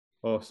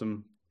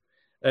Awesome.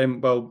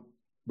 Well,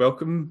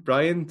 welcome,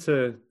 Brian,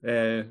 to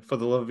For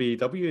the Love of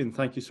AEW, and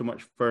thank you so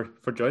much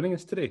for joining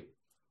us today.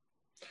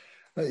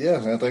 Yeah,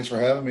 man, thanks for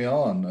having me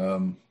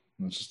on.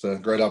 It's just a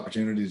great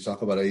opportunity to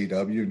talk about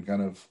AEW and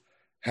kind of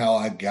how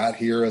I got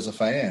here as a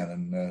fan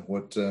and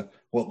what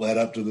led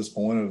up to this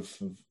point of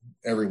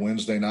every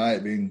Wednesday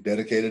night being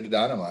dedicated to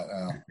Dynamite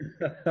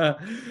now.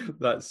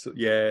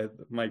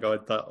 My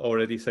God, that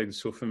already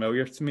sounds so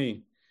familiar to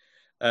me.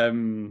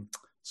 Brian,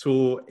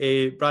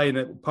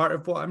 part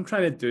of what I'm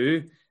trying to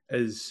do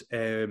is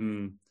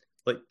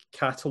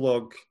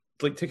catalog,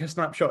 take a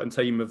snapshot in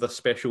time of this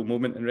special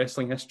moment in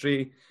wrestling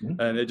history,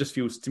 and it just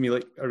feels to me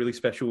like a really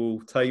special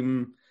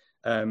time.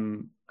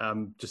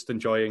 I'm just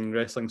enjoying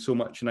wrestling so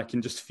much, and I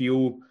can just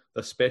feel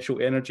the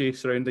special energy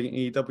surrounding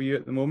AEW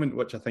at the moment,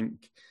 which I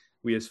think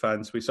we as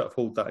fans, we sort of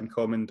hold that in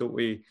common, don't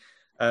we?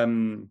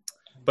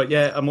 But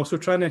yeah, I'm also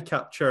trying to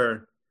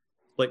capture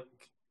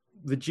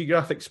the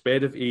geographic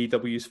spread of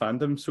AEW's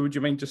fandom. So would you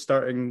mind just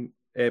starting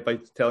by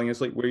telling us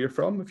where you're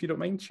from, if you don't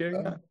mind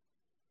sharing that?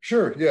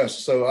 Sure, yes.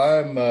 So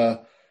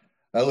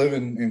I live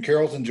in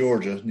Carrollton,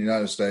 Georgia, in the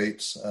United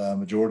States.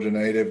 I'm a Georgia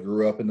native,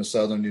 grew up in the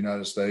southern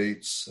United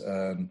States,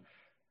 and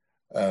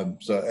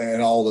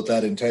all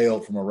that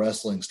entailed from a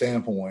wrestling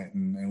standpoint,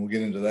 and we'll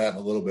get into that in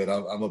a little bit.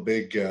 I'm a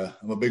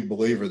big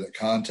believer that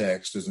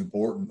context is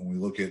important when we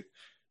look at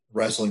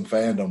wrestling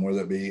fandom,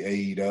 whether it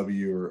be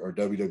AEW or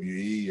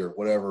WWE or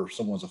whatever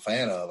someone's a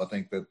fan of. I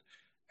think that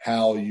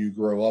how you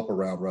grow up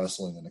around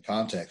wrestling and the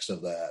context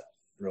of that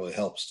really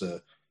helps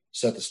to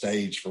set the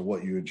stage for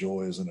what you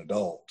enjoy as an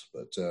adult.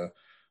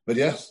 But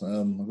yes,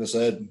 like I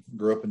said,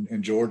 grew up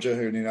in Georgia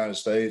here in the United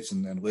States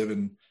and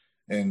living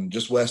in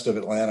just west of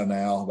Atlanta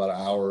now, about an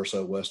hour or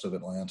so west of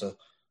Atlanta,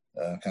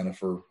 kind of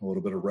for a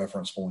little bit of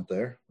reference point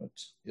there. But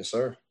yes,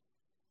 sir.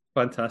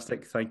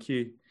 Fantastic. Thank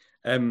you.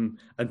 And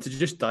to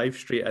just dive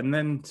straight in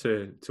then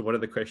to one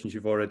of the questions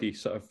you've already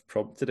sort of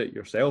prompted it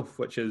yourself,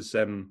 which is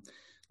how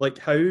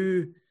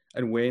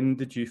and when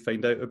did you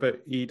find out about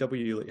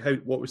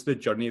AEW? What was the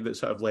journey that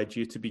sort of led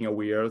you to being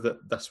aware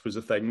that this was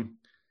a thing?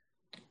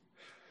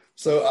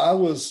 So I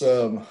was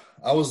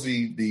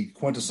the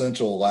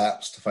quintessential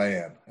lapsed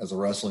fan as a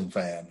wrestling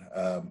fan.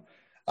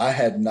 I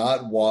had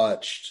not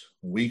watched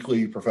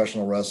weekly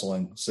professional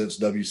wrestling since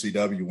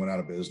WCW went out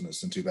of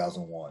business in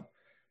 2001.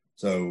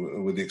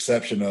 So with the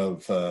exception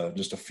of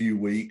just a few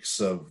weeks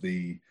of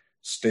the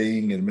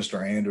Sting and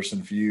Mr.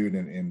 Anderson feud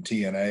in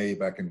TNA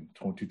back in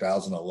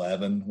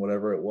 2011,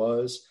 whatever it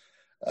was.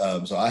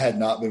 So I had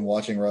not been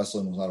watching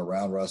wrestling, was not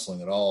around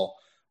wrestling at all.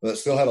 But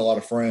still had a lot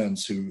of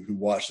friends who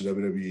watched the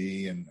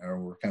WWE and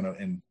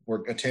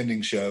were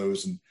attending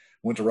shows and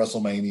went to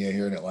WrestleMania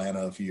here in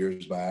Atlanta a few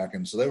years back.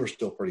 And so they were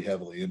still pretty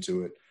heavily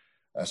into it.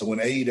 So when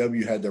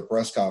AEW had their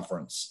press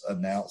conference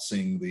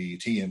announcing the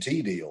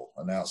TNT deal,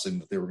 announcing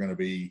that they were going to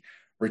be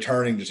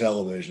returning to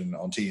television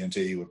on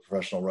TNT with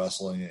professional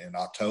wrestling in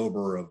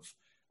October of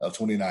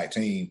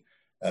 2019.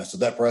 So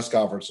that press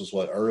conference was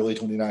early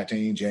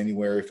 2019,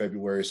 January,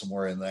 February,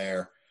 somewhere in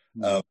there.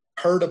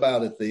 Heard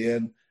about it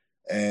then.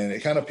 And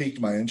it kind of piqued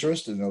my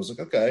interest, and I was like,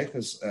 okay,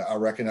 because I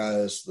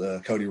recognized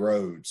Cody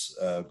Rhodes.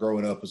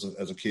 Growing up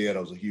as a kid, I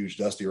was a huge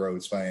Dusty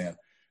Rhodes fan,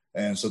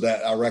 and so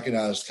that I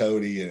recognized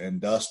Cody and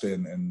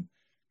Dustin, and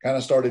kind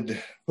of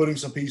started putting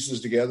some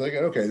pieces together. I go,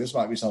 okay, this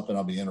might be something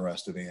I'll be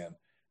interested in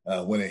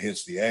when it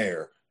hits the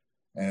air.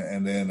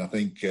 And then I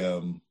think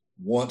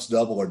once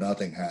Double or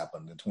Nothing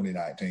happened in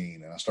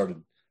 2019, and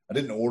I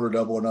didn't order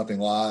Double or Nothing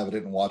live. I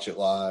didn't watch it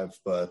live,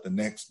 but the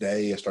next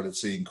day I started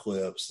seeing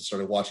clips. I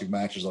started watching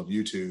matches on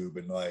YouTube,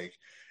 and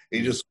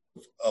it just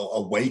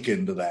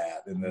awakened to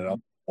that. And then I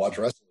watched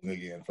wrestling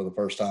again for the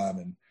first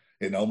time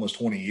in almost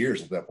 20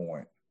 years at that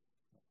point.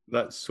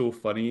 That's so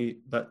funny.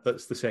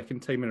 That's the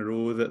second time in a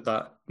row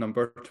that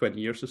number 20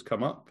 years has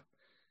come up.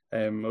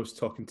 I was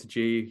talking to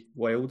Jay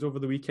Wild over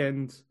the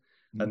weekend,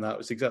 and that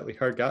was exactly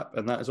her gap,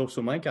 and that is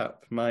also my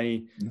gap.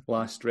 My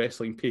last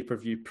wrestling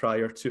pay-per-view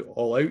prior to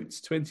All Out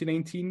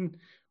 2019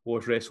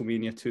 was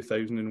WrestleMania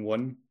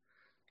 2001.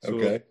 So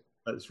okay.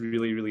 That's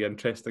really, really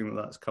interesting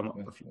that's come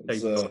up a few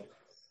times.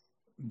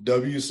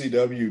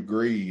 WCW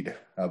Greed,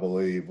 I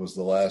believe, was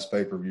the last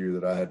pay-per-view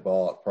that I had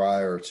bought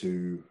prior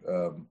to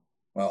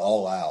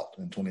All Out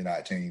in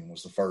 2019.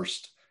 Was the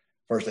first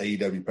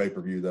AEW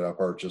pay-per-view that I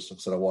purchased. Like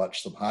I said, I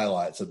watched some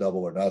highlights of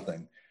Double or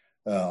Nothing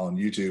on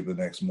YouTube the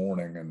next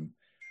morning, and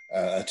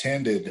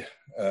attended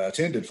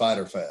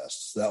Fyter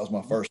Fest. That was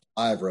my first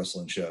live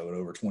wrestling show in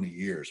over 20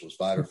 years. Was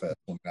Fyter Fest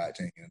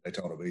 2019 in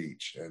Daytona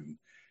Beach, and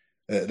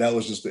that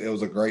was it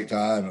was a great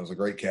time. It was a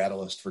great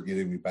catalyst for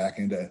getting me back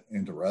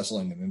into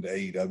wrestling and into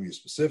AEW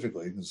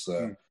specifically. Because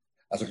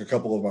I took a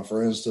couple of my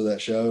friends to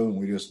that show, and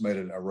we just made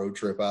a road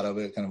trip out of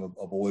it, kind of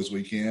a boys'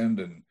 weekend,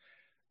 and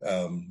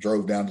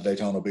drove down to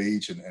Daytona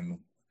Beach and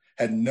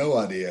had no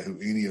idea who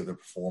any of the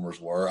performers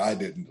were. I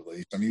didn't, at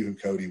least. I knew who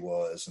Cody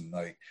was, and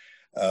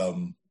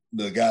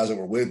the guys that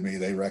were with me,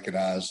 they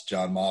recognized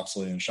Jon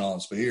Moxley and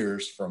Shawn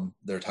Spears from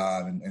their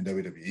time in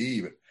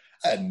WWE, but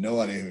I had no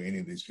idea who any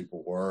of these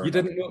people were. You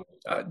didn't know?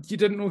 You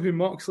didn't know who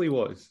Moxley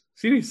was?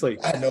 Seriously?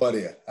 I had no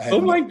idea.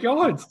 My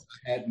God!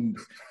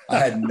 I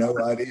had no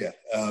idea.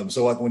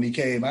 So like when he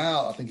came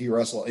out, I think he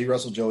wrestled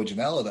Joey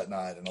Janela that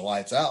night in a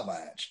lights out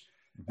match,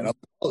 and I was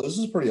like, oh, this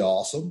is pretty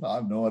awesome. I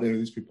have no idea who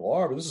these people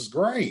are, but this is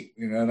great.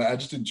 And I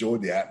just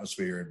enjoyed the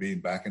atmosphere and being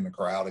back in the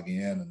crowd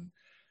again.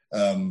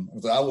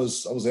 And I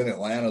was in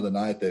Atlanta the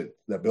night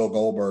that Bill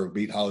Goldberg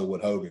beat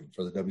Hollywood Hogan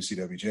for the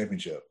WCW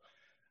Championship,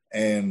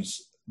 and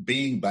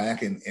being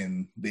back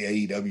in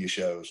the AEW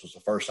shows was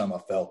the first time I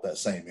felt that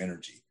same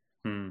energy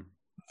from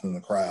the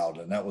crowd.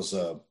 And that was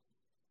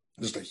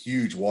just a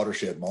huge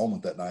watershed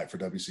moment that night for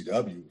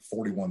WCW.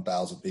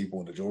 41,000 people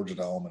in the Georgia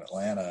Dome in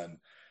Atlanta,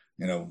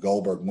 and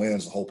Goldberg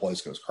wins, the whole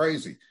place goes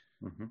crazy.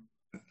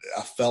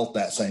 I felt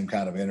that same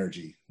kind of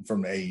energy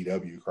from the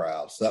AEW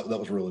crowd. So that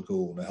was really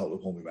cool, and it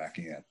helped pull me back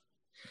in.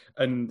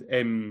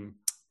 And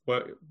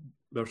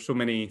there's so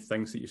many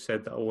things that you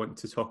said that I want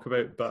to talk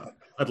about, but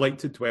I'd like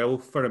to dwell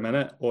for a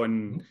minute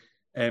on,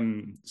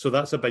 so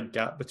that's a big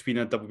gap between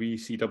a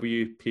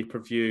WCW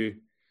pay-per-view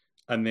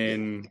and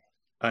then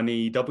an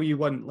AEW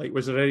one. Like,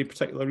 was there any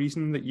particular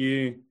reason that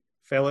you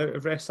fell out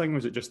of wrestling?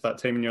 Was it just that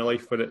time in your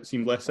life where it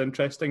seemed less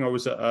interesting, or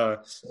was it a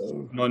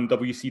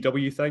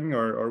non-WCW thing,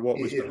 or what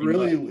was it?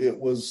 It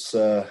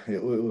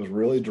was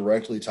really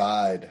directly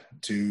tied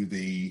to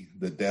the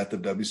death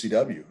of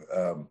WCW.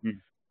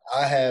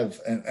 I have,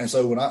 and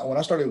so when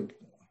I started,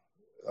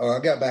 I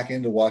got back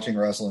into watching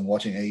wrestling,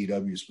 watching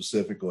AEW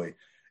specifically,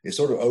 it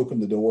sort of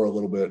opened the door a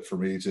little bit for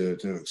me to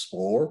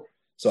explore.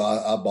 So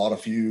I bought a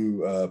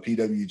few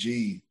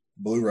PWG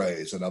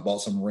Blu-rays, and I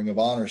bought some Ring of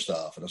Honor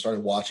stuff, and I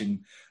started watching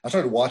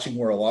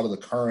where a lot of the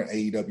current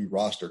AEW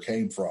roster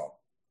came from,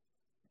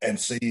 and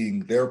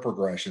seeing their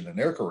progression and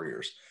their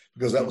careers,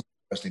 because that was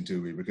interesting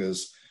to me,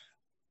 because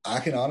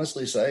I can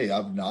honestly say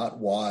I've not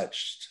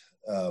watched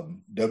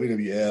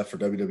WWF or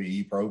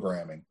WWE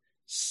programming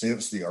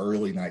since the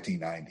early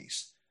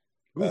 1990s.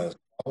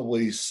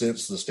 Probably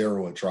since the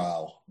steroid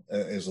trial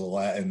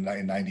in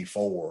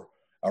 94.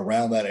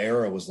 Around that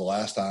era was the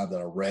last time that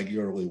I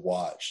regularly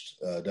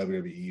watched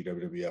WWE,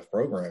 WWF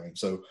programming.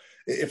 So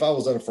if I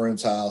was at a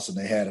friend's house and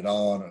they had it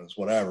on, and it was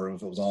whatever,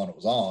 if it was on, it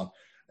was on.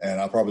 And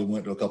I probably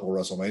went to a couple of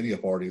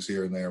WrestleMania parties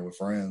here and there with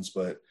friends.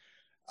 But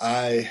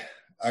I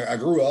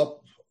grew up,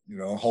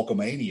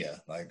 Hulkamania.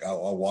 Like I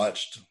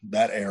watched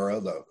that era,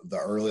 the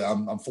early.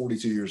 I'm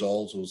 42 years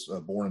old, so I was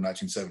born in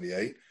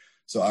 1978.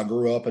 So I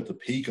grew up at the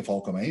peak of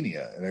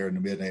Hulkamania, there in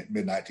the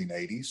mid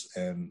 1980s,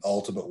 and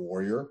Ultimate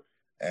Warrior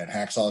and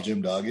Hacksaw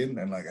Jim Duggan,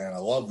 and I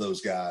love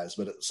those guys.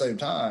 But at the same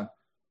time,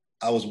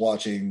 I was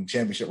watching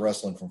Championship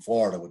Wrestling from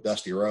Florida with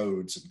Dusty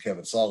Rhodes and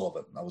Kevin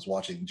Sullivan. I was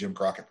watching Jim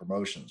Crockett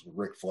Promotions with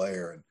Ric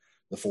Flair and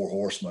the Four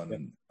Horsemen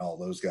and all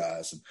those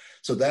guys. And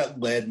so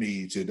that led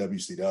me to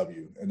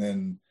WCW. And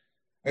then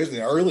in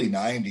the early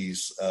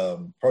 90s,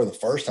 probably the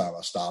first time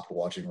I stopped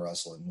watching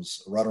wrestling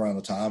was right around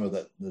the time of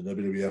the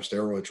WWF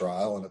steroid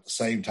trial. And at the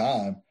same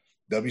time,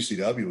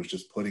 WCW was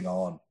just putting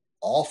on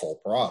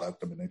awful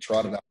product. I mean, they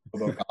trotted out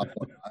one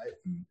night,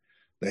 and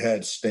they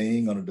had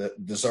Sting on a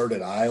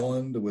deserted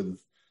island with,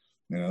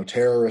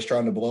 terrorists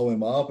trying to blow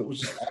him up. It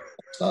was just awful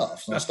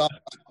stuff. So I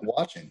stopped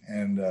watching.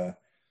 And the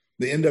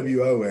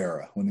NWO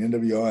era, when the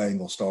NWO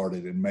angle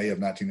started in May of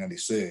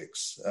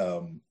 1996,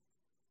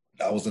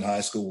 I was in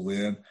high school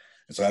then.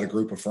 And so I had a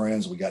group of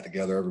friends. We got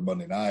together every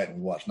Monday night and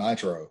we watched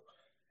Nitro.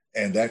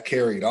 And that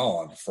carried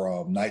on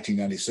from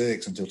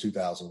 1996 until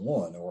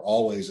 2001. There were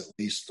always at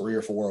least 3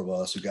 or 4 of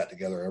us who got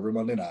together every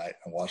Monday night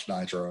and watched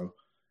Nitro,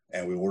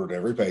 and we ordered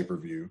every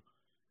pay-per-view.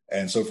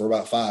 And so for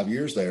about 5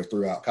 years there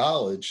throughout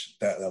college,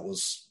 that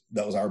was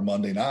our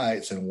Monday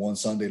nights, and one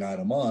Sunday night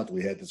a month,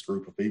 we had this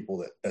group of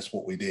people that's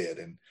what we did.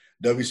 And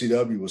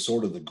WCW was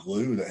sort of the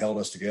glue that held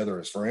us together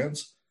as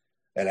friends.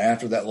 And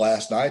after that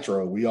last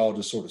Nitro, we all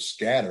just sort of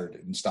scattered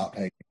and stopped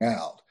hanging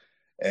out.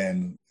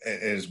 And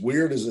as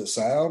weird as it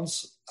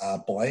sounds, I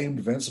blamed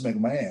Vince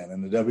McMahon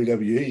and the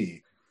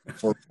WWE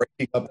for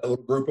breaking up that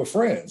little group of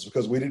friends,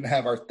 because we didn't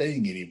have our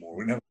thing anymore.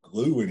 We didn't have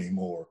glue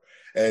anymore.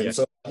 And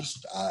so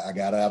I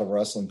got out of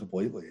wrestling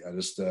completely.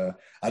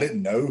 I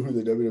didn't know who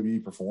the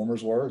WWE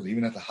performers were.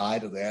 Even at the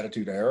height of the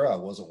Attitude Era, I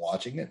wasn't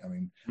watching it. I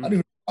mean, I knew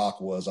who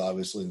Rock was,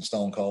 obviously, and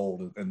Stone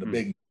Cold and the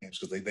big names,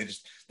 because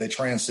they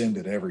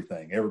transcended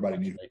everything. Everybody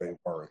knew who they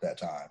were at that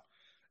time.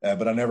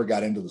 But I never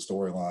got into the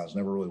storylines,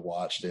 never really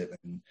watched it.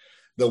 And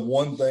the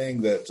one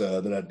thing that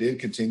I did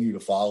continue to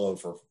follow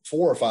for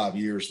 4 or 5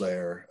 years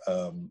there,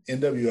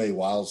 NWA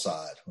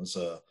Wildside was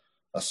a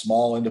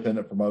small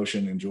independent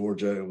promotion in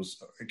Georgia.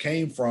 It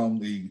came from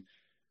the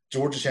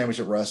Georgia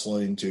Championship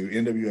Wrestling to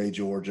NWA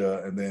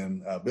Georgia, and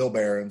then Bill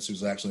Behrens,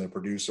 who's actually a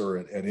producer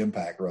at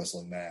Impact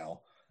Wrestling now,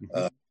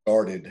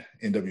 started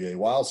NWA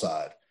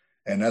Wildside,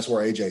 and that's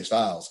where AJ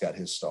Styles got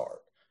his start.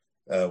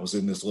 Was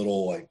in this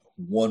little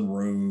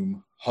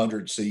one-room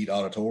 100-seat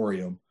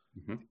auditorium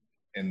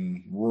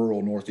in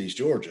rural Northeast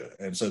Georgia.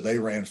 And so they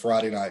ran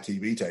Friday night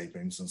TV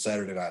tapings and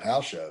Saturday night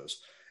house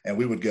shows. And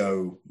we would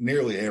go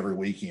nearly every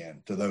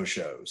weekend to those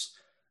shows.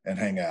 and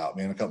hang out.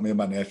 Me and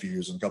my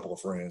nephews and a couple of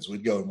friends,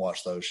 we'd go and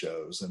watch those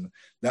shows. And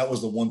that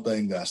was the one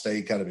thing that I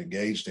stayed kind of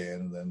engaged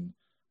in, and then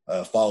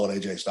followed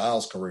AJ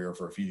Styles' career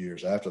for a few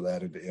years after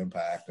that into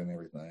Impact and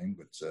everything.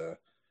 But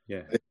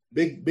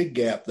big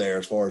gap there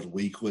as far as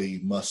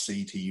weekly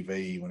must-see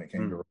TV when it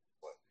came to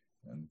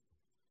wrestling.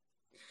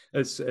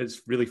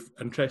 It's really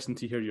interesting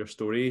to hear your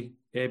story,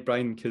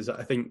 Brian, because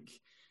I think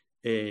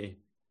in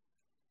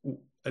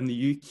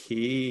the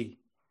UK,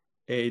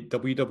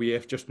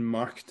 WWF just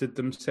marketed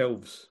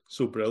themselves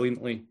so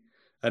brilliantly.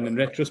 And in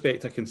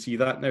retrospect, I can see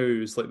that now.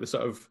 It's like the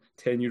sort of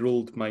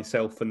 10-year-old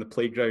myself in the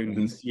playground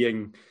and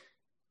seeing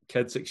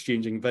kids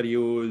exchanging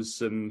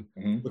videos and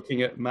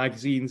looking at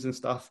magazines and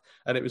stuff.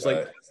 And it was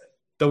like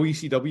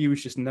WCW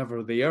was just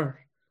never there.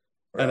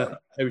 Right. And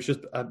it was just,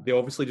 they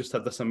obviously just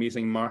had this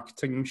amazing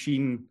marketing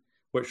machine,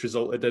 which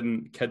resulted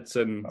in kids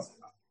in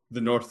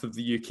the north of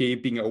the UK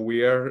being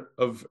aware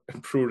of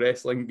pro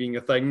wrestling being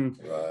a thing.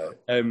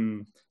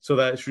 Right. So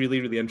that's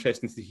really, really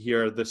interesting to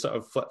hear the sort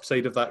of flip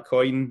side of that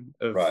coin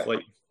of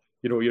like,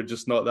 you're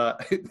just not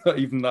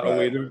even that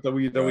aware of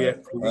WWF.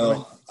 Right.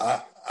 Well,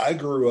 I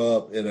grew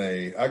up in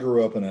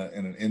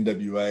an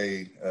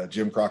NWA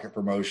Jim Crockett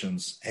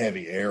Promotions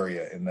heavy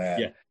area in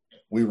that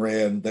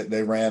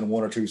they ran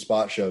 1 or 2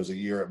 spot shows a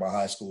year at my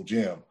high school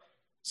gym.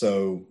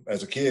 So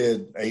as a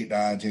kid, 8,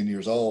 9, 10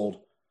 years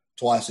old,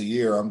 twice a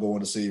year, I'm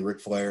going to see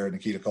Ric Flair and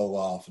Nikita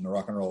Koloff and the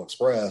Rock and Roll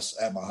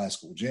Express at my high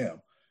school gym.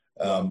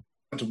 I went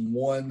to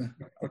one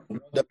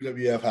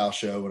WWF house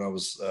show when I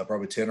was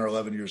probably 10 or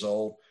 11 years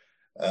old.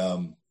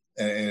 And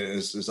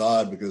it's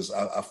odd because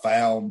I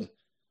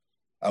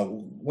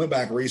went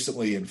back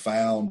recently and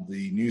found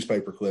the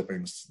newspaper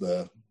clippings,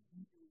 the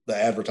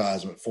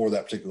advertisement for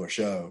that particular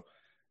show.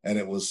 And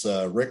it was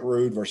Rick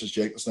Rude versus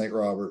Jake the Snake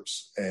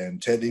Roberts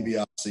and Ted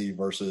DiBiase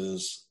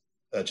versus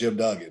Jim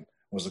Duggan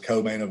was the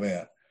co-main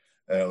event.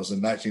 It was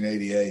in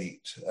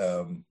 1988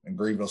 in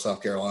Greenville,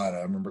 South Carolina.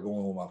 I remember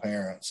going with my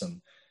parents,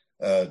 and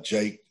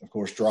Jake, of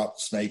course, dropped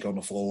the snake on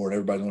the floor, and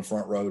everybody in the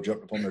front row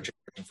jumped up on their chairs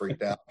and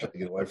freaked out, trying to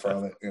get away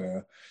from it.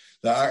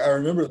 I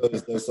remember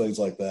those things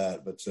like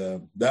that. But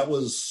that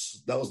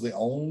was the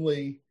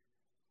only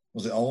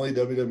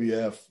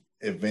WWF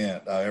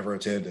event I ever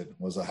attended.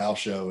 Was a house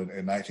show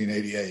in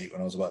 1988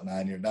 when I was about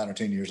 9 or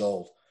 10 years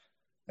old,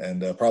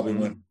 and probably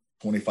went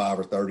 25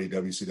 or 30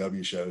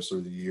 WCW shows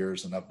through the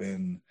years, and I've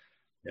been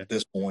at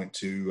this point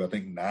to I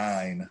think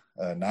 9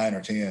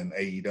 or 10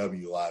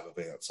 AEW live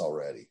events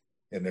already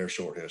in their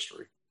short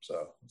history.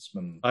 So it's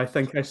been. I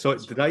think I saw.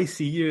 Did I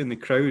see you in the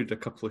crowd a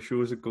couple of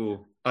shows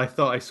ago? I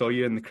thought I saw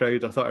you in the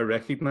crowd. I thought I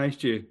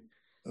recognised you.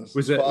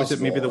 Was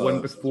it maybe the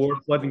one before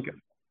Blood and Guts?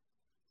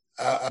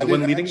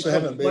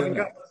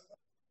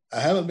 I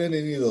haven't been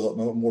any of the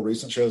more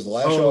recent shows. The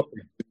last show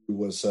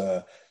was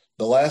the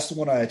last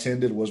one I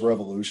attended was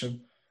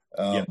Revolution.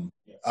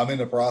 I'm in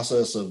the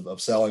process of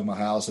selling my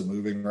house and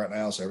moving right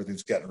now, so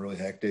everything's gotten really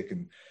hectic,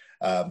 and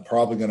I'm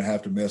probably going to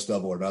have to miss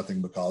Double or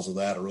Nothing because of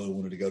that. I really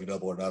wanted to go to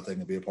Double or Nothing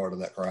and be a part of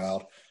that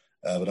crowd.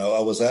 But I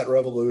was at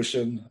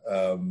Revolution.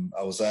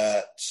 I was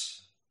at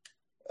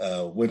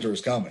Winter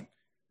is Coming.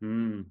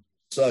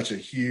 Such a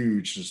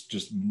huge,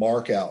 just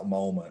mark out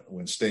moment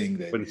when Sting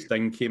debuted. When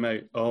Sting came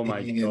out, oh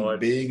my God!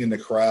 Being in the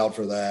crowd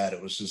for that,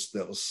 that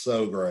was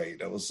so great.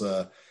 That was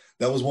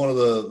one of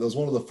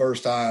the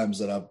first times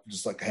that I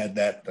just like had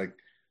that like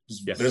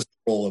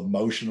visceral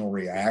emotional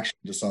reaction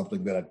to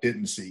something that I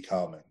didn't see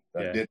coming.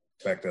 I didn't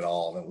expect at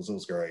all. And it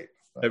was great.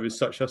 It was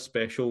such a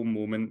special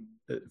moment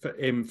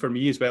for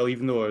me as well.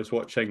 Even though I was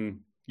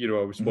watching,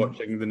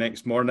 watching the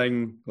next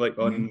morning, like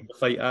on the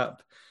Fight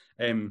app.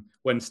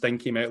 When Sting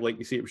came out, like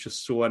you say, it was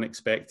just so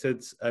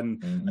unexpected.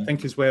 And I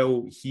think as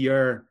well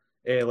here,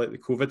 like the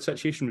COVID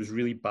situation was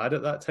really bad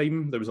at that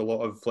time. There was a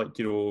lot of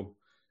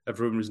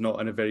everyone was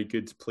not in a very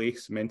good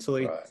place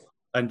mentally. Right.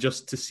 And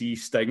just to see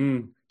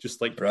Sting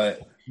just like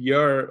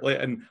here, like,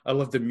 and I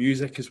love the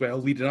music as well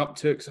leading up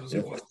to it. Because I was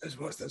like,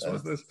 what's this?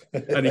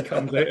 And he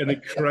comes out in the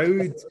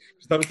crowd.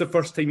 That was the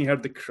first time you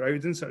heard the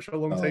crowd in such a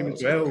long time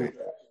as well. Great.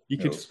 You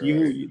could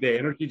feel the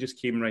energy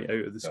just came right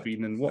out of the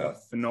screen. And what a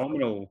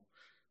phenomenal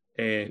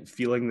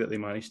feeling that they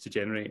managed to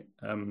generate.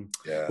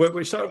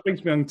 Which sort of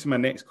brings me on to my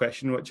next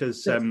question, which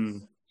is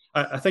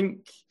I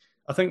think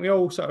we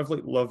all sort of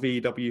like love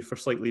AEW for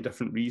slightly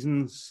different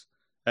reasons.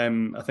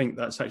 I think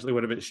that's actually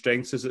one of its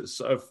strengths is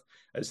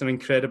it's an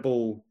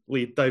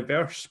incredibly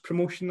diverse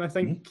promotion, I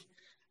think.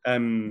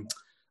 But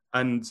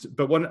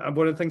one of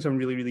the things I'm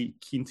really, really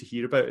keen to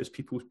hear about is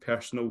people's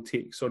personal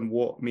takes on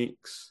what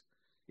makes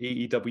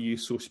AEW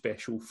so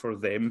special for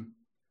them.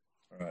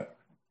 Right.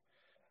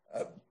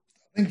 I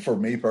think for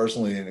me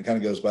personally, and it kind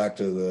of goes back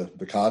to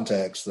the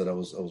context that I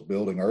was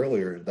building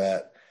earlier,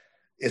 that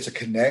it's a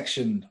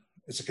connection.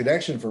 It's a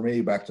connection for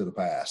me back to the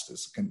past.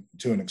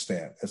 To an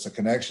extent, it's a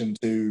connection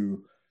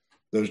to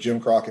those Jim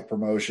Crockett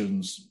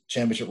Promotions,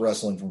 Championship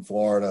Wrestling from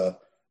Florida,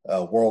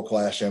 World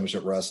Class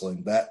Championship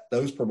Wrestling.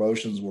 Those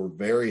promotions were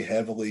very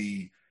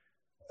heavily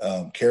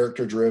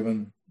character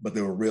driven, but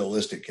they were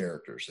realistic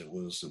characters. It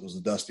was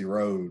the Dusty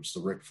Rhodes,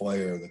 the Ric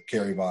Flair, the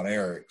Kerry Von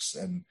Erichs,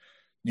 and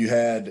you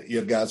had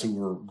guys who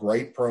were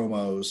great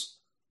promos,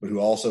 but who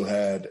also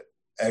had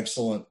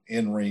excellent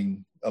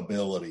in-ring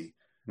ability.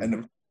 Mm-hmm. And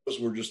the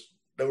promos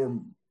they were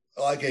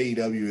like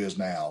AEW is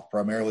now,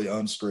 primarily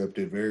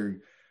unscripted, very,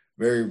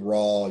 very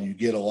raw. You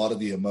get a lot of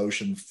the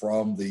emotion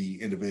from the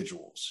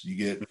individuals. You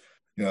get,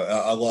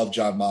 I love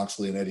Jon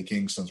Moxley and Eddie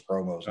Kingston's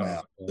promos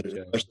now.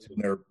 Especially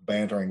when they're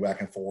bantering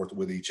back and forth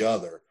with each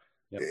other.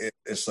 Yep.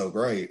 It's so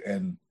great.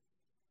 And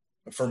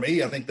for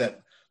me, I think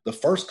that the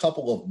first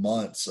couple of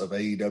months of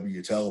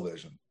AEW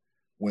television,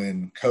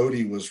 when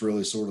Cody was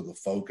really sort of the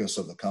focus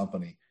of the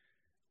company,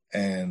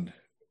 and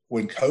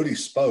when Cody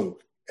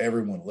spoke,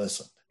 everyone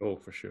listened. Oh,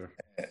 for sure.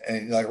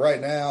 And like right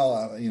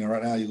now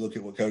you look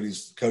at what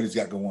Cody's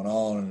got going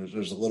on, and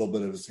there's a little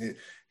bit of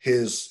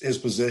his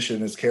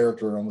position, his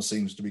character almost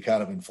seems to be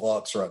kind of in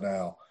flux right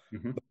now.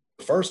 Mm-hmm.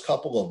 The first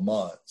couple of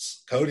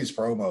months, Cody's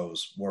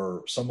promos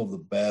were some of the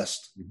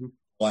best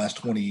last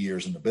 20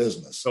 years in the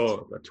business.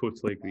 Oh, I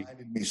totally agree. It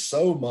reminded me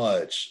so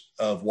much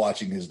of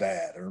watching his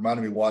dad. It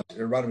reminded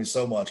me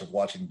so much of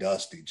watching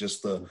Dusty.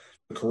 Just the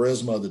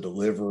charisma, the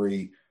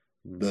delivery,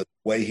 the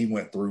way he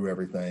went through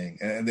everything,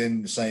 and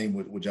then the same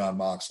with Jon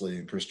Moxley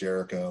and Chris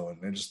Jericho,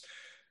 and just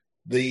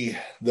the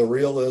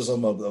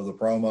realism of the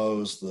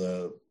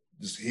promos,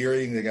 just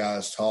hearing the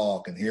guys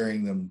talk and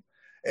hearing them,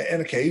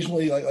 and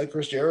occasionally like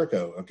Chris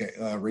Jericho,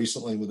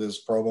 recently with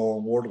his promo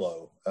on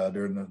Wardlow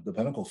during the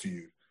Pinnacle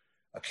feud.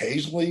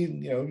 Occasionally,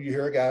 you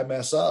hear a guy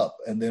mess up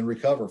and then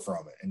recover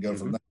from it and go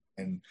from that.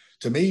 And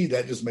to me,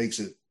 that just makes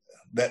it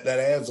that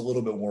adds a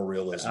little bit more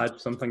realism. Add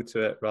something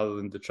to it rather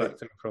than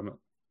detracting from it.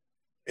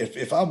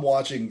 If I'm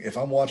watching a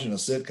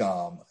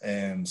sitcom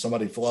and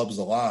somebody flubs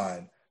the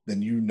line,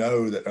 then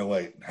that, oh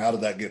wait, how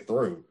did that get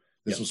through?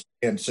 This was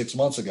 6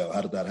 months ago.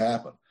 How did that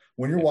happen?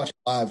 When you're watching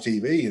live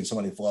TV and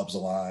somebody flubs the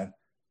line,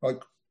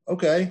 like,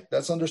 okay,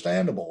 that's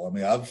understandable. I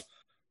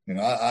mean,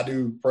 I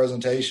do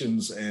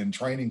presentations and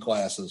training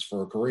classes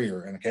for a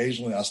career, and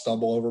occasionally I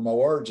stumble over my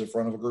words in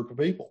front of a group of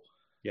people.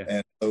 Yeah.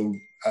 And so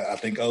I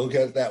think I look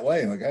at it that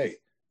way. I'm like, hey,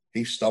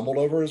 he stumbled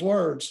over his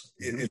words.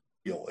 It's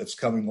real. It's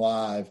coming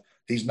live.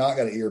 He's not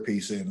got an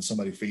earpiece in and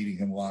somebody feeding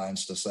him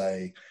lines to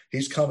say.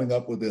 He's coming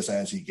up with this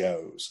as he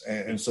goes.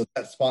 And so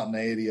that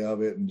spontaneity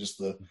of it and just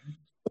the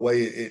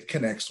way it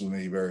connects with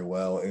me very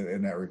well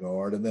in that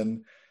regard. And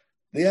then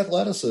the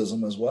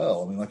athleticism as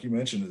well. I mean, like you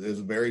mentioned, it's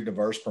a very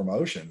diverse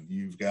promotion.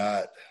 You've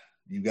got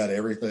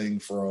everything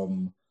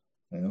from,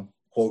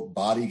 quote,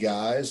 body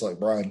guys like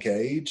Brian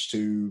Cage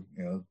to,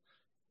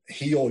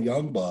 heel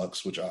Young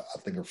Bucks, which I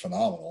think are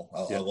phenomenal.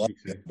 I love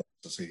Young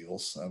Bucks as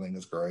heels. I think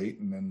it's great.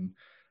 And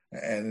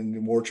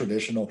more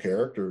traditional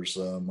characters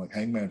like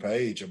Hangman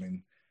Page. I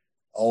mean,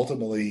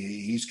 ultimately,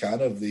 he's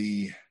kind of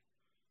a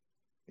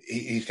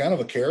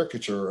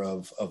caricature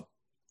of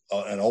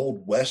an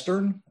old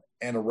Western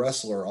and a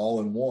wrestler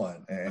all in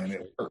one, and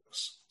it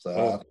works.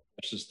 So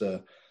it's just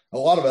a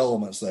lot of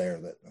elements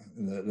there that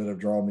have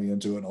drawn me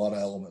into it, and a lot of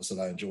elements that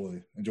I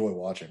enjoy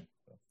watching.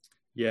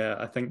 Yeah,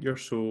 I think you're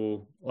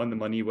so on the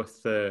money with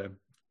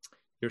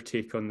your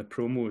take on the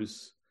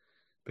promos,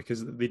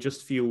 because they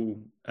just feel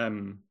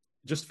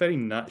just very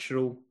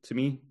natural to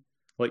me.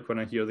 Like when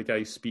I hear the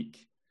guys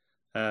speak,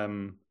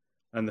 and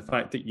the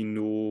fact that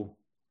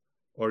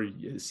or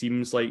it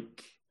seems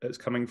like it's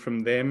coming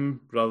from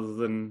them rather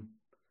than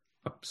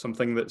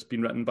something that's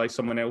been written by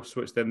someone else,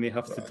 which then they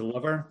have to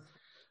deliver.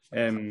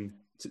 To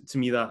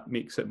me, that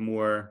makes it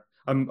more.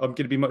 I'm going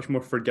to be much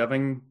more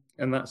forgiving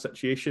in that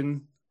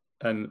situation,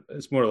 and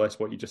it's more or less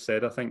what you just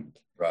said, I think.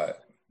 Right.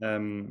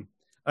 And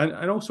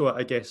also,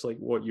 I guess, like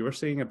what you were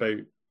saying about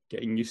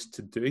getting used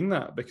to doing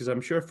that, because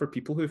I'm sure for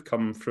people who've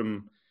come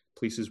from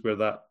places where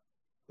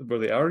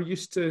they are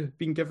used to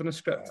being given a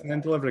script and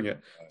then delivering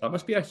it, that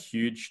must be a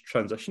huge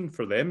transition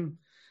for them.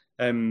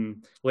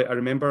 Like I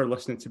remember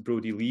listening to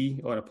Brody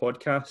Lee on a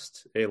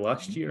podcast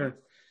last year,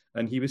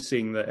 and he was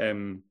saying that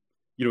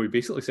he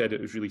basically said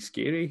it was really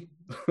scary,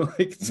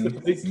 because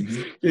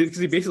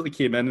he basically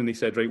came in and he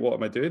said, right, what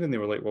am I doing? And they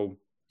were like, well,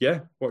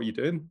 yeah, what are you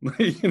doing?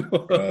 Right.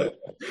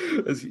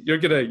 You're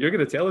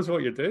gonna tell us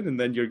what you're doing, and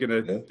then you're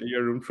gonna do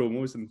your own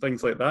promos and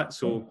things like that.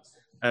 So,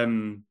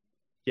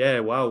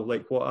 wow,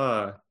 like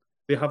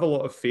they have a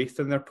lot of faith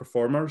in their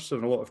performers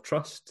and a lot of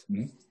trust.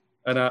 Mm-hmm.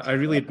 And I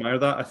really admire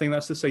that. I think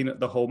that's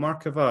the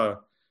hallmark of a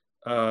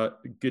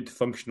good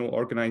functional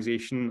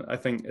organization, I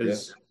think,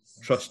 is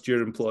trust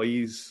your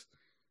employees.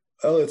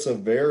 Oh, it's a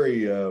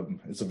very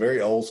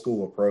old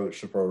school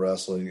approach to pro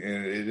wrestling,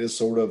 and it is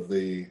sort of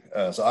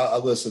so I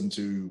listened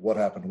to What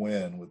Happened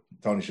When with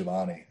Tony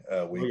Schiavone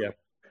weekly,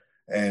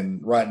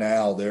 and right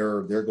now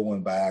they're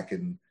going back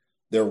and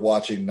they're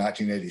watching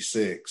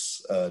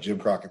 1986 Jim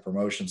Crockett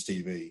Promotions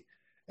TV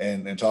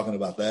and talking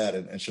about that,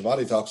 and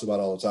Schiavone talks about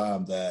all the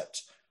time that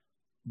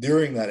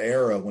during that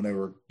era when they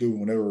were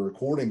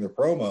recording their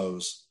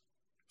promos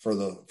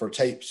for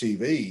tape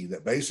TV,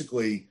 that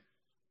basically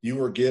you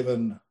were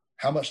given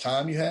how much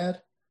time you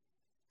had,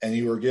 and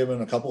you were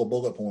given a couple of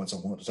bullet points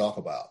on what to talk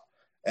about.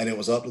 and it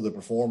was up to the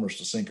performers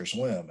to sink or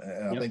swim.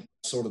 And I think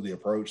that's sort of the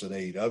approach that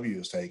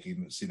AEW is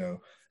taking. It's,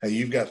 hey,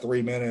 you've got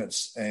 3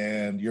 minutes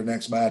and your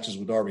next match is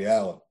with Darby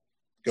Allin.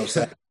 Go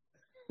set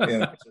sort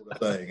of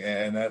thing.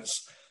 And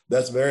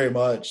that's very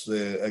much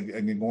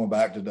again, going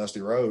back to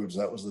Dusty Rhodes,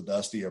 that was the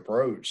Dusty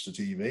approach to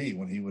TV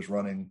when he was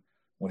running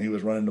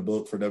the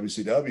book for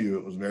WCW.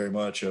 It was very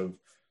much of,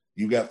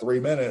 you've got 3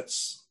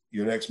 minutes,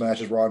 your next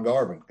match is Ron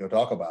Garvin. Go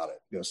talk about it,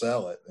 go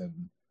sell it.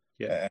 And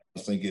I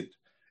think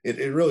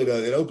it really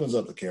does. It opens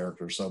up the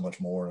character so much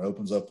more. It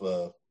opens up,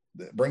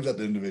 it brings up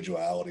the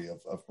individuality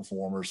of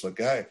performers. Like,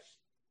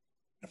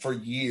 for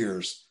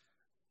years,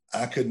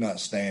 I could not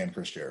stand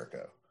Chris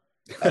Jericho.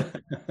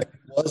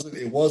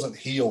 It wasn't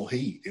heel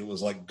heat. It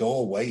was like go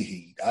away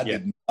heat. I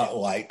did not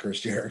like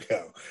Chris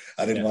Jericho.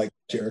 I didn't like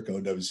Jericho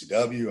in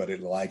WCW. I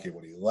didn't like it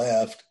when he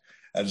left.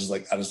 I was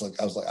like, I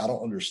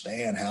don't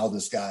understand how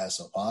this guy is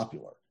so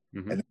popular.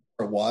 Mm-hmm. And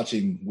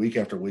watching week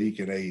after week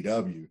in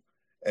AEW,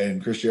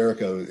 and Chris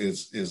Jericho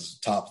is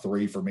top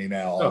 3 for me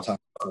now, all time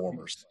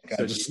performers.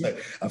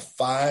 Like, I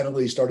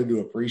finally started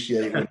to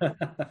appreciate it.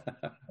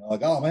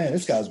 Like, oh man,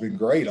 this guy's been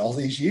great all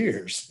these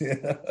years.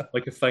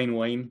 Like a fine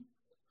wine.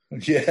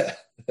 Yeah.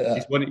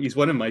 He's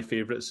one of my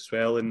favorites as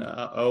well. And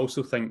I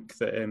also think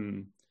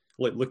that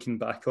like looking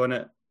back on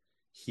it,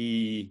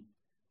 he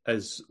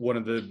is one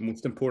of the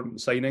most important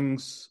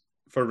signings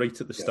for right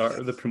at the start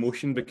of the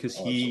promotion, because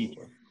Cody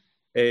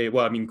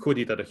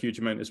did a huge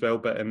amount as well,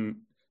 but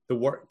the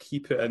work he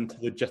put in to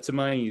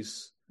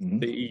legitimize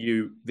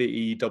the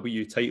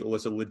AEW title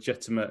as a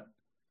legitimate,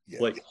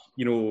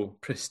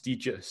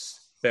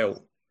 prestigious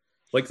belt.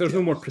 Like, there's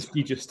no more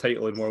prestigious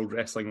title in World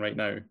Wrestling right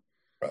now.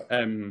 Right.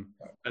 And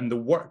the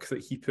work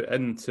that he put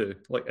in to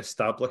like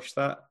establish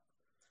that,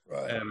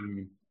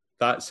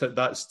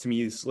 that's to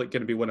me is like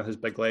going to be one of his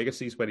big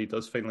legacies when he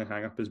does finally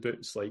hang up his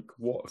boots. Like,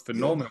 what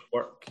phenomenal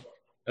work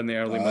in the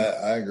early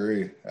months. I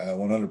agree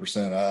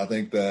 100%. I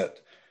think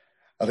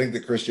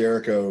that Chris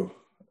Jericho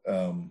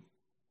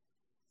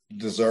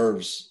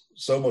deserves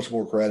so much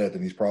more credit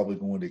than he's probably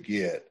going to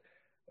get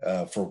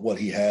for what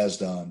he has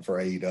done for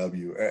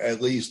AEW. At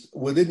least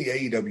within the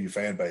AEW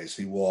fan base,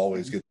 he will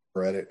always get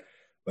credit.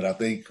 But I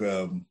think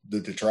the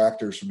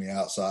detractors from the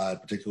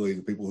outside, particularly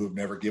the people who have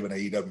never given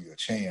AEW a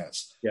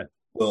chance,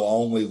 will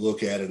only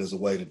look at it as a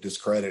way to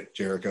discredit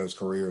Jericho's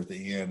career at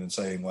the end and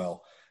saying,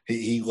 well,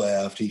 he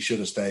left, he should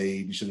have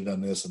stayed, he should have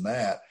done this and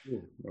that.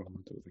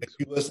 If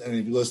you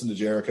listen to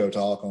Jericho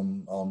talk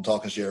on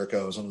Talk is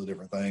Jericho, some of the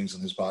different things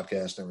in his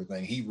podcast and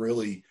everything, he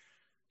really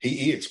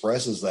he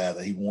expresses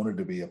that he wanted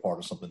to be a part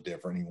of something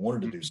different. He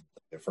wanted to do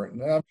something different.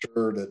 And I'm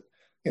sure that,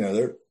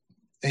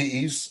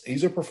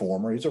 he's a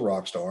performer, he's a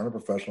rock star and a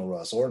professional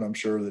wrestler, and I'm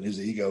sure that his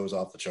ego is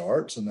off the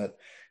charts and that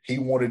he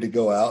wanted to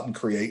go out and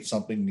create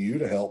something new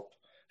to help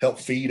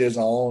feed his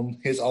own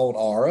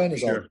aura and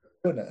his own,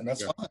 and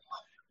that's fine.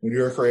 When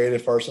you're a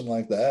creative person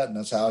like that, and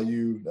that's how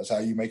you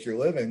make your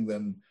living,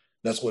 then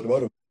that's what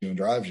motivates you and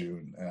drives you.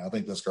 And I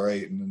think that's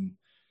great. And then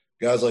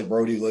guys like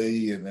Brody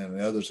Lee and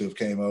the others who have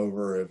came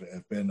over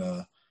have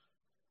been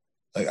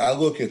like, I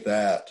look at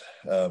that.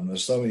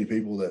 There's so many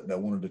people that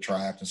want to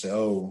detract and say,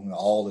 oh,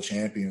 all the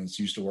champions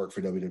used to work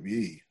for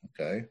WWE.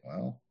 Okay,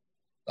 well,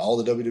 all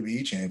the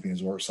WWE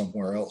champions work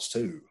somewhere else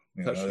too.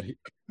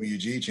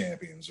 WG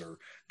champions, or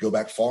go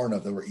back far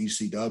enough, they were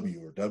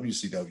ECW or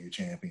WCW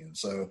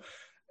champions. So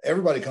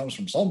everybody comes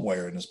from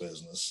somewhere in this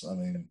business. I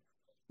mean,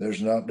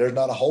 there's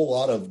not a whole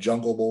lot of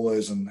Jungle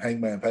Boys and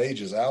Hangman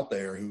Pages out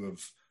there who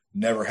have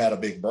never had a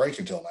big break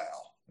until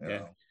now. You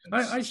know?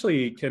 I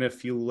actually kind of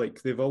feel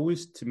like they've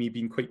always, to me,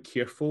 been quite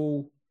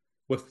careful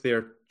with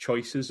their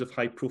choices of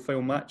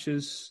high-profile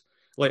matches.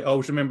 Like, I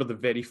always remember the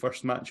very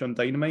first match on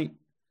Dynamite.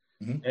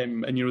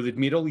 Mm-hmm. And they'd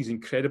made all these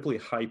incredibly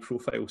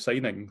high-profile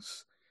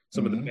signings,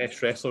 some of the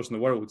best wrestlers in the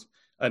world.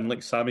 And,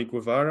 like, Sammy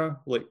Guevara,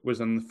 was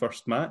in the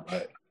first match.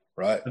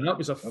 Right. And that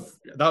was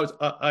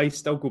I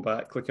still go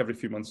back, like, every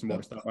few months and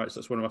watch that match.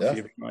 That's one of my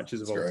favorite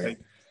matches of all time.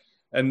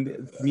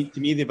 And to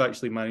me, they've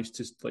actually managed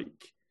to, like,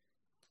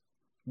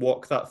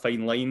 walk that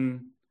fine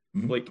line,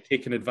 like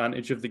taking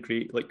advantage of the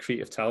great, like,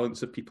 creative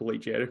talents of people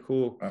like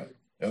Jericho,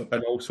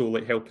 and also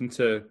like helping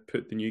to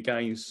put the new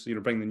guys,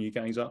 bring the new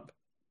guys up.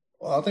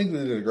 Well, I think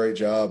they did a great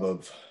job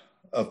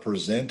of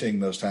presenting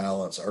those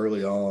talents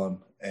early on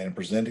and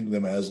presenting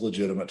them as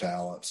legitimate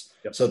talents,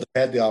 so they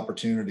had the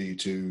opportunity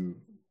to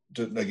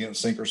again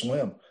sink or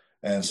swim.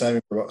 And Sammy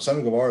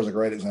Guevara is a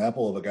great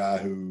example of a guy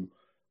who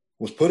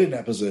was put in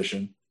that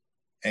position,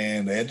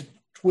 and they had to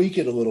tweak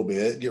it a little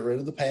bit, get rid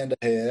of the panda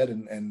head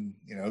and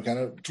kind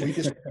of tweak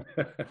it.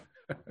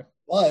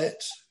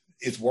 But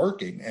it's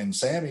working. And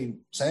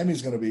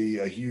Sammy's going to be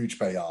a huge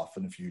payoff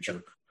in the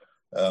future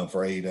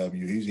for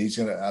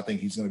AEW. I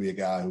think he's going to be a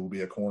guy who will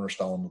be a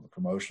cornerstone of the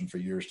promotion for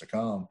years to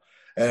come.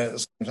 And at the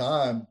same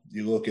time,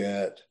 you look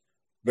at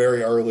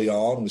very early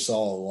on, we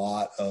saw a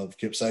lot of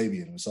Kip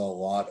Sabian. We saw a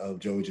lot of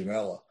Joey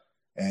Janela,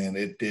 and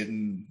it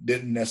didn't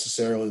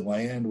necessarily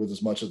land with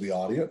as much of the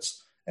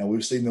audience. and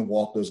we've seen them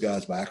walk those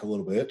guys back a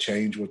little bit,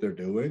 change what they're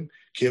doing.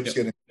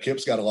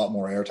 Kip's got a lot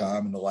more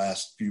airtime in the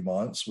last few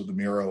months with the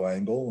Miro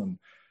angle, and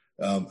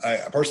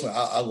I personally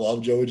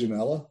love Joey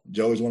Janela.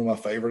 Joey's one of my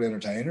favorite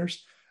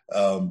entertainers,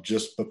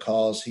 just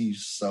because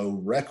he's so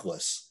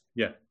reckless.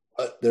 Yeah,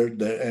 but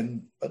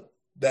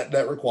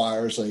that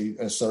requires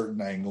a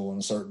certain angle and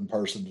a certain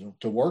person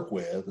to work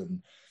with,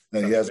 and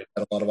he has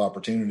had a lot of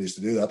opportunities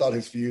to do that. I thought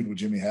his feud with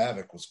Jimmy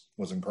Havoc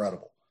was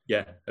incredible.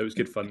 Yeah, it was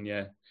good fun.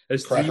 Yeah,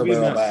 his Cracker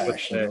Barrel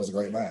Bash. That was a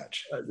great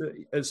match.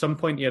 At some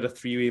point, he had a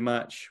 3-way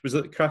match. Was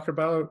it the Cracker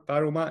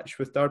Barrel match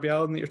with Darby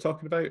Allin that you're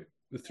talking about?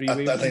 The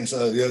 3-way. I think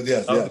so. Yeah,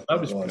 that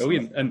was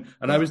brilliant, and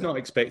I was not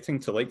expecting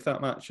to like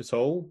that match at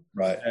all.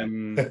 Right,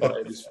 but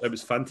it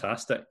was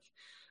fantastic.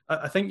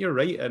 I think you're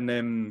right,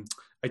 and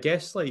I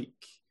guess like.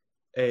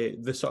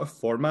 The sort of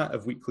format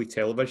of weekly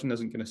television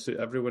isn't going to suit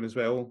everyone as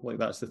well. Like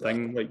that's the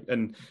thing. Like,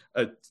 and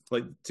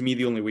like to me,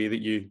 the only way that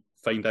you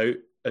find out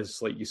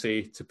is, like you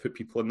say, to put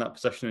people in that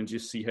position and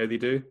just see how they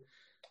do,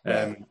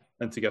 and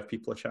to give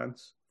people a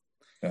chance.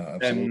 Yeah,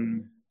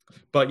 absolutely.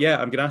 But yeah,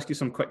 I'm going to ask you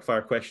some quick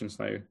fire questions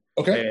now.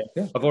 Okay.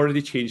 I've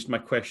already changed my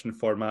question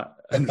format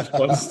in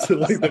response to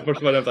like the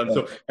first one I've done.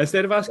 So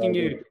instead of asking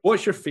you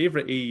what's your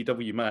favorite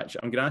AEW match,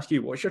 I'm going to ask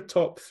you what's your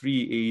top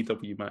 3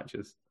 AEW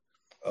matches.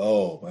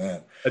 Oh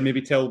man! And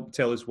maybe tell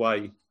us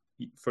why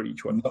for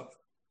each one.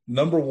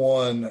 Number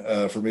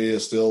one for me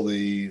is still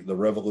the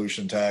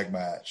Revolution tag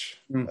match,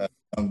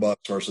 Young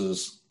Bucks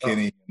versus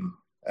Kenny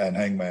and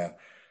Hangman.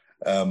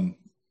 I'm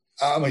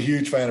a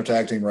huge fan of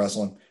tag team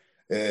wrestling.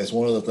 It's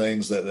one of the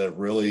things that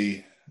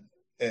really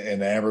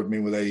enamored me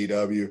with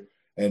AEW,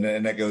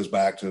 and that goes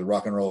back to the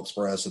Rock and Roll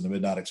Express and the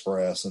Midnight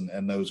Express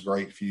and those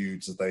great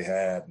feuds that they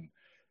had. And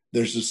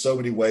there's just so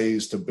many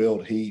ways to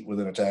build heat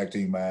within a tag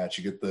team match.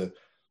 You get the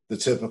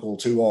typical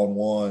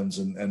 2-on-1s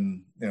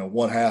and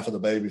one half of the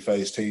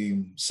babyface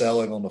team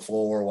selling on the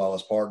floor while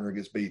his partner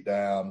gets beat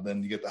down. And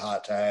then you get the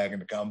hot tag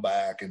and the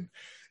comeback. And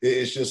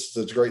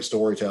it's great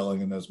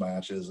storytelling in those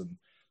matches. And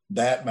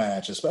that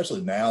match,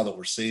 especially now that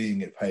we're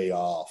seeing it pay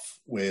off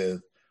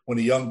with when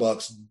the Young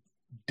Bucks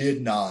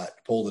did not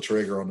pull the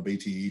trigger on the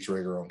BTE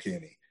trigger on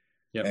Kenny.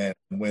 Yep.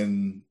 And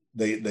when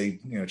they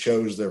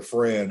chose their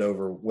friend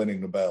over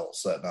winning the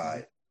belts that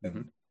night.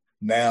 And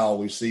now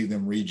we see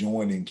them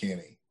rejoining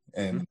Kenny.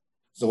 And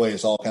the way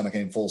it's all kind of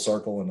came full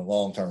circle in the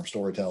long-term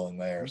storytelling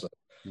there. So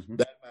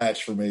that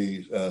match for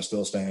me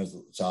still stands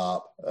at the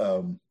top.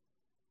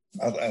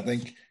 I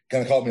think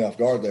kind of caught me off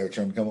guard there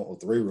trying to come up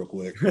with 3 real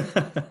quick.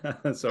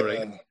 That's all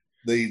right.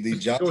 The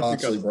John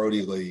Moxley,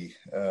 Brody Lee.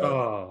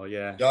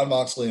 John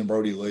Moxley and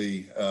Brody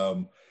Lee.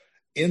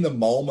 In the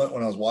moment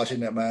when I was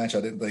watching that match,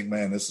 I didn't think,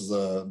 man, this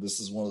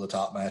is one of the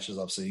top matches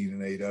I've seen in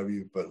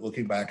AEW. But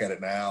looking back at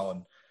it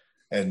now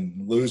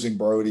and losing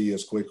Brody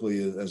as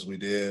quickly as we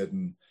did,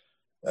 and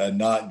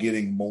not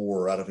getting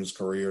more out of his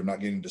career,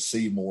 not getting to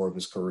see more of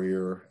his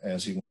career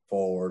as he went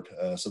forward.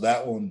 So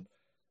that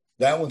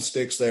one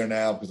sticks there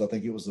now because I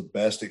think it was the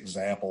best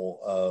example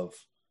of.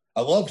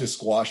 I loved his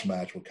squash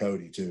match with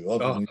Cody too.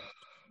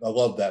 I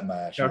loved that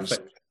match. It was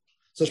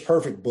such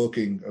perfect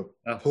booking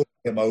of putting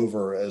him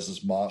over as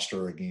this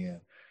monster again.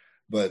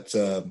 But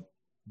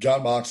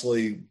John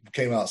Moxley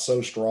came out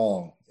so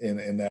strong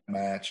in that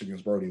match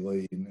against Brody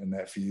Lee in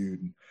that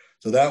feud. And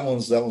so that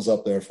one's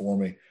up there for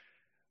me.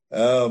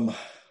 Oh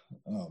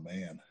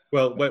man.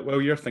 Well,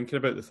 while you're thinking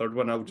about the third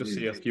one, I'll just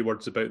say a few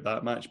words about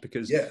that match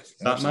because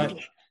that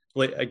match,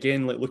 like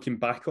again, like looking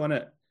back on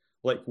it,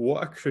 like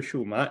what a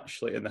crucial match,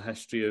 like in the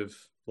history of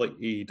like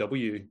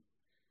AEW,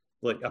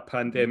 like a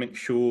pandemic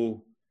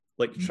show,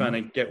 like trying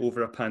to get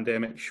over a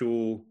pandemic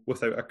show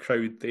without a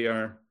crowd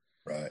there.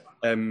 Right.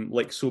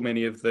 Like so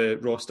many of the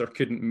roster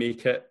couldn't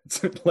make it.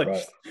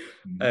 Like,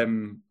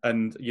 and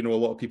a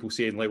lot of people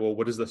saying like, well,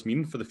 what does this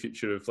mean for the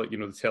future of like,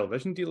 the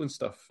television deal and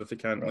stuff if they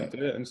can't like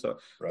do it and stuff?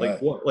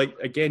 Like what, like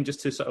again,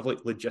 just to sort of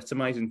like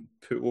legitimize and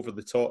put over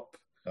the top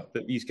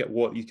that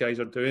what these guys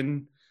are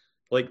doing.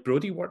 Like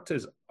Brody worked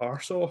his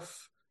arse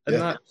off in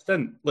that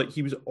stint. Like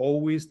he was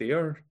always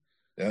there,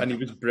 and he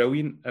was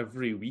brilliant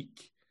every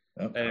week.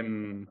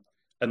 And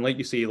like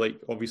you say, like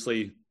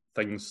obviously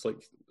things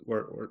like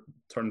were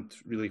turned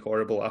really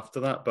horrible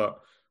after that.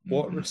 But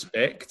what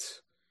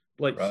respect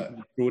like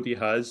Brody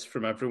has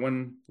from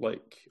everyone,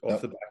 like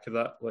off the back of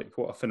that, like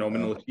what a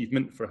phenomenal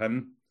achievement for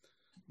him.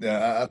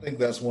 Yeah, I think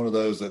that's one of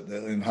those that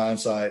in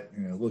hindsight,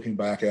 looking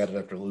back at it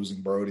after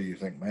losing Brody, you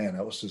think, man,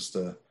 that was just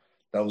a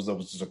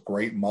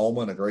great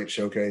moment, a great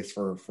showcase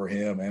for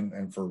him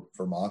and for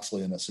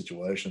Moxley in that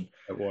situation.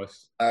 It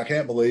was. I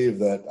can't believe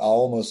that I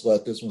almost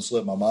let this one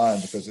slip my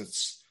mind because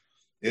it's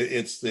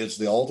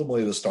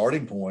ultimately the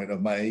starting point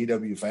of my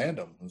AEW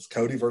fandom. It's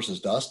Cody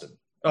versus Dustin.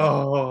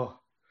 Oh,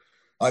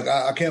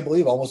 I can't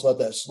believe I almost let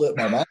that slip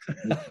my mind.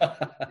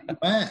 The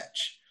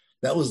match.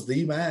 That was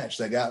the match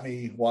that got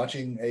me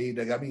watching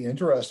that got me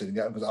interested.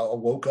 Because I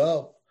woke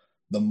up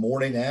the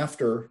morning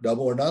after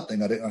Double or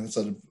Nothing. Like I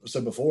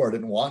said before, I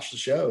didn't watch the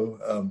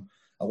show.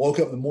 I woke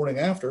up the morning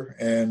after,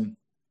 and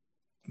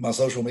my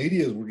social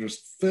medias were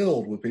just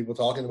filled with people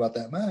talking about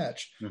that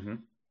match.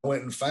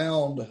 went and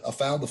found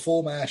the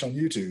full match on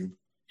YouTube.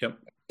 Yep.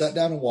 Sat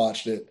down and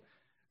watched it.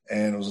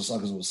 And it was just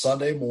like, it was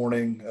Sunday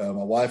morning. My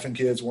wife and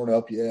kids weren't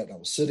up yet. I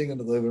was sitting in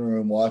the living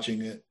room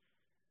watching it.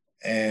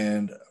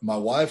 And my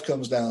wife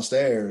comes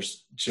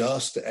downstairs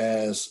just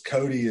as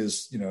Cody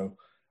is,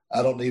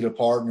 I don't need a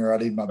partner. I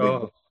need my big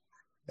boy.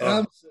 And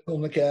I'm sitting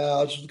on the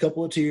couch with a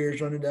couple of tears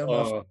running down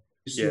my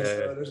face.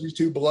 There's these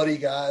two bloody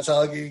guys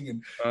hugging.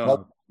 And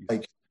I'm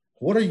like,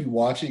 what are you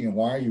watching and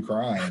why are you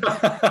crying?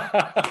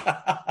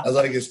 I was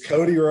like, it's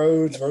Cody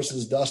Rhodes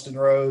versus Dustin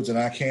Rhodes, and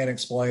I can't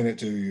explain it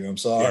to you. I'm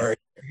sorry.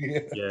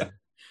 Yeah.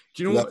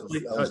 Do you know what?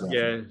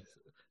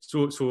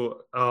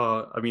 So,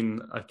 I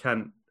mean, I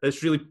can't.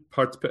 It's really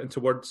hard to put into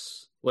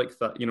words like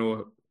that.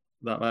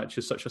 That match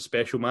is such a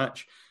special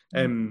match.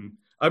 Mm-hmm.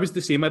 I was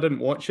the same. I didn't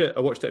watch it. I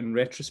watched it in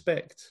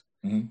retrospect.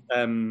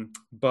 Mm-hmm.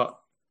 But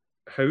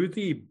how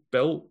they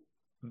built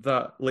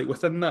that, like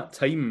within that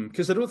time,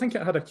 because I don't think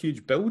it had a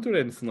huge build or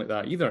anything like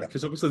that either.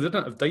 Because obviously they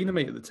didn't have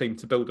Dynamite at the time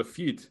to build a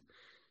feud.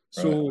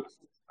 So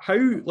how,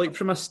 like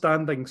from a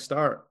standing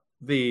start,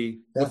 they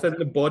within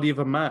the body of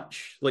a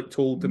match, like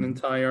told an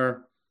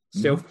entire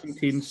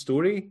self-contained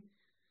story.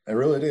 It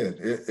really did.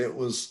 It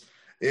was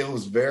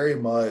very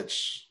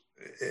much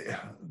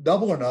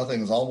Double or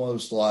Nothing is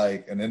almost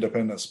like an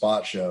independent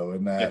spot show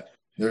in that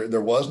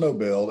there was no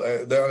build.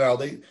 I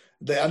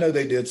know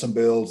they did some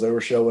builds. They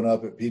were showing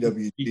up at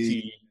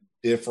PWG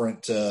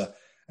different, they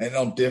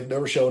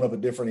were showing up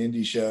at different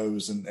indie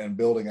shows and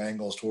building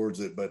angles towards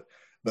it. But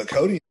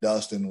Cody and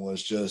Dustin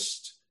was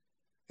just.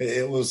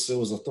 It was a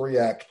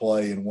 3-act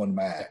play in one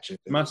match.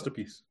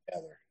 Masterpiece.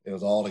 It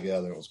was all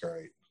together. It was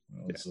great.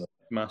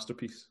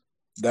 Masterpiece.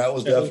 That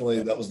was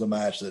the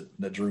match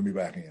that drew me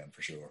back in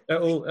for sure.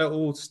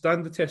 It'll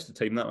stand the test of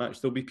time, that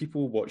match. There'll be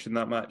people watching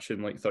that match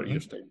in like 30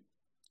 years' time.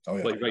 Oh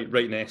yeah. Like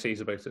writing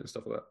essays about it and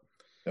stuff like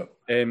that.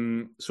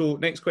 Yep. So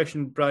next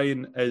question,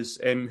 Brian, is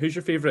who's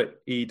your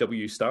favourite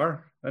AEW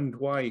star and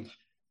why?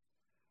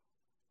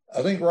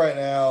 I think right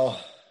now,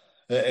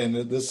 and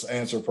this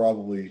answer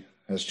probably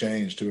has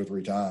changed 2 or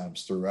 3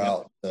 times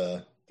throughout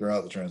the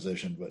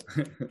transition, but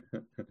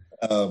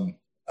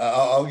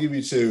I'll give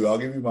you 2. I'll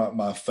give you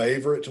my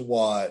favorite to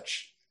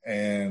watch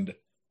and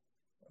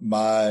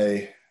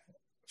my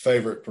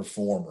favorite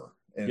performer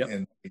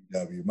in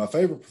AEW. My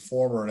favorite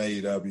performer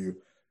in AEW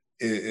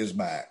is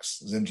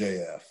Max, is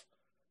MJF.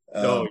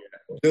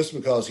 Just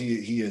because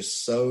he is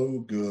so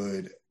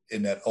good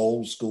in that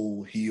old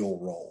school heel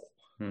role.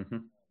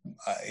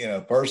 Mm-hmm.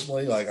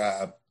 Personally, like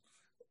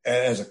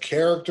as a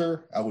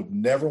character, I would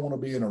never want to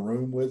be in a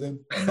room with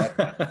him. And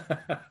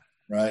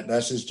right?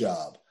 That's his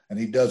job. And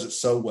he does it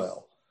so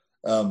well.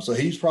 So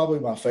he's probably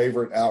my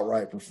favorite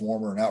outright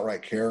performer and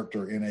outright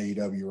character in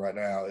AEW right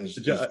now.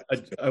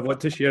 I want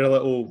to share a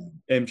little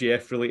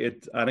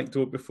MJF-related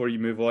anecdote before you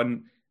move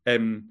on.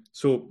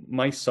 So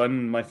my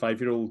son, my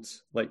 5-year-old,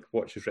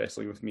 watches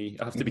wrestling with me.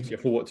 I have to be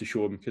careful what to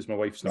show him because my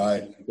wife's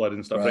not blood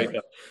and stuff, right?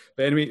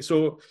 But anyway,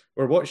 so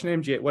we're watching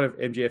one of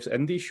MJF's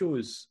indie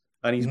shows.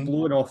 And he's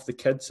blowing off the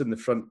kids in the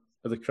front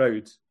of the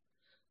crowd.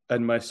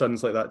 And my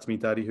son's like that to me,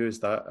 Daddy, who is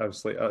that? I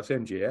was like, that's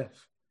MJF.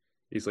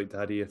 He's like,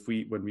 Daddy,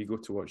 when we go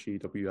to watch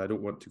AEW, I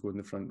don't want to go in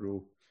the front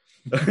row.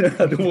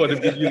 I don't want to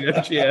be you,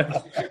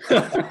 MJF.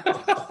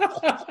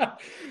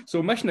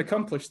 So mission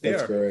accomplished there.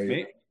 That's great.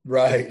 Mate.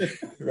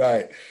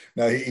 Right.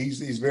 No,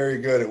 he's very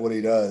good at what he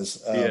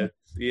does.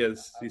 He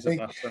is. He's a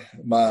master.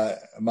 My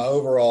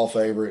overall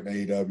favorite in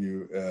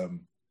AEW,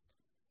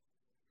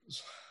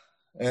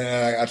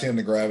 and I tend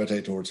to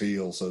gravitate towards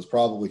heel, so it's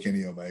probably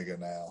Kenny Omega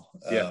now.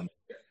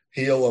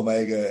 Heel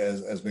Omega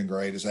has been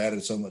great. It's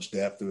added so much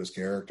depth to his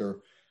character.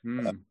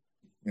 I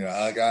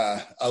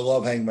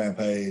love Hangman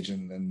Page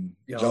and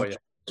Junk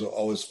is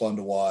always fun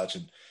to watch.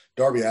 And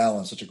Darby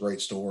Allin's such a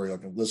great story. I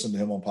can listen to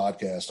him on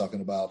podcasts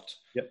talking about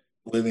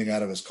living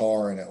out of his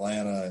car in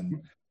Atlanta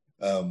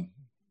and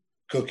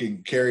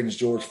carrying his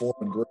George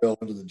Foreman grill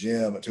into the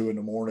gym at 2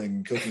 a.m.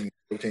 and cooking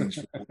proteins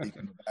for the week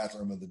in the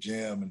bathroom of the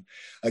gym. And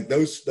like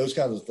those kinds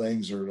of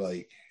things are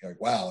like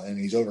wow. And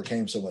he's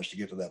overcame so much to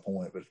get to that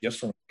point, but just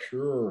from a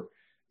pure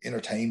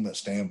entertainment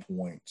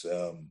standpoint,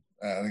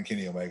 I think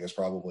Kenny Omega is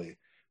probably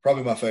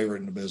my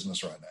favorite in the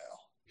business right now.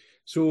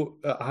 So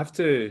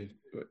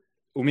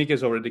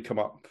Omega's already come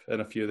up in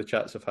a few of the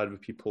chats I've had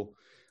with people.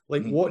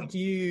 Like, what do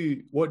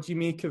you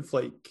make of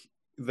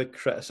the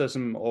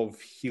criticism of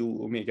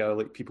heel Omega?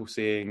 Like people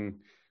saying,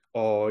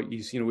 "Oh,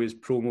 he's his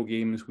promo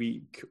game's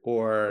weak,"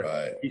 or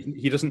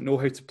he doesn't know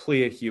how to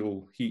play a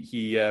heel.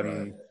 He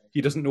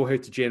doesn't know how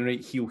to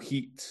generate heel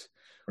heat,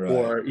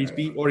 or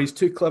he's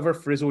too clever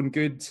for his own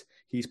good.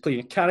 He's playing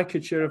a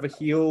caricature of a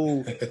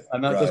heel,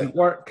 and that doesn't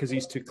work because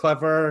he's too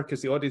clever,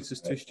 because the audience is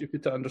too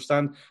stupid to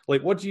understand.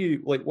 Like, what do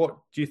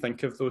you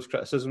think of those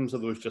criticisms? Are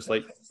those just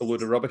a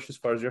load of rubbish as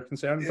far as you're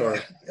concerned?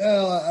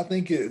 I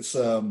think it's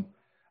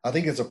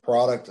a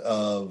product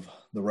of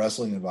the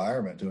wrestling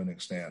environment to an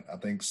extent. I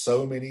think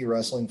so many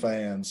wrestling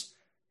fans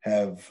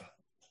have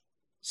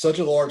such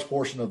a large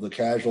portion of the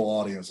casual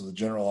audience, of the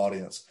general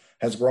audience,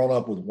 has grown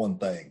up with one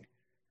thing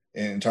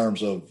in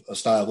terms of a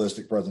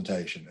stylistic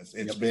presentation.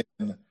 It's been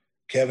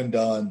Kevin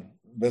Dunn,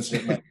 Vince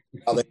McMahon,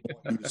 how they want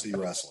you to see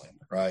wrestling,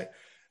 right?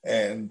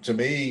 And to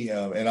me,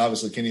 and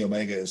obviously Kenny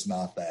Omega is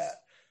not that.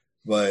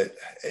 But,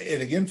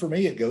 and again, for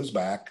me, it goes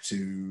back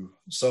to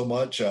so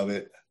much of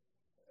it,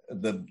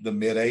 the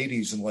mid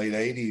 80s and late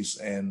 80s,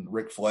 and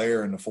Ric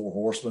Flair and the Four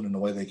Horsemen and the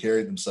way they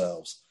carried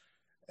themselves.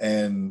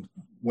 And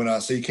when I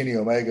see Kenny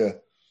Omega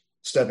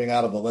stepping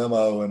out of a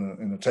limo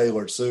in a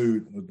tailored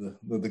suit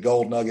with the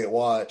gold nugget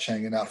watch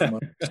hanging out from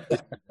under,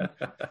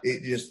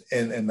 it just,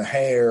 and the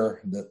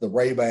hair, the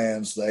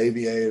Ray-Bans, the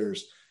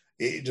aviators,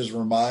 it just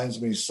reminds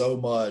me so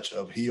much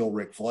of heel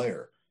Ric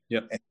Flair.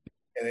 Yep.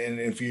 And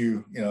if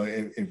you know,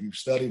 if you've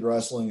studied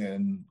wrestling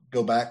and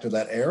go back to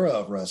that era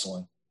of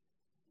wrestling,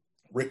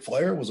 Ric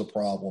Flair was a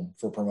problem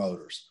for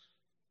promoters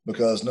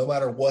because no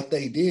matter what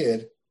they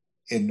did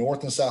in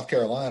North and South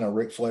Carolina,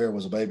 Ric Flair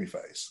was a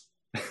babyface.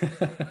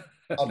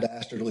 How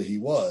dastardly he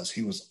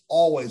was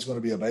always going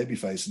to be a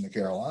babyface in the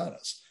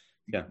Carolinas.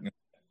 Yeah.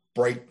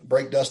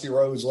 Break Dusty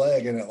Rhodes'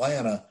 leg in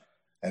Atlanta,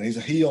 and he's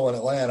a heel in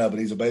Atlanta, but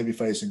he's a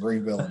babyface in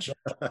Greenville and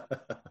Charlotte.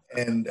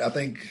 And I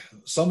think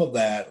some of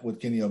that with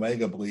Kenny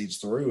Omega bleeds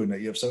through, and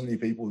that you have so many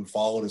people who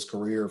followed his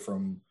career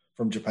from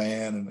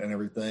Japan and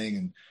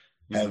everything,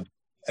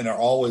 and are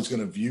always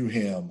going to view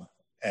him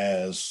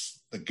as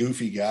the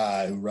goofy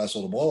guy who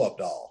wrestled a blow-up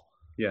doll.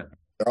 Yeah.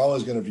 They're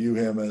always going to view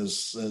him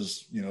as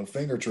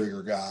finger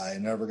trigger guy,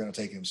 and never going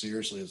to take him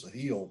seriously as a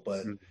heel.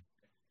 But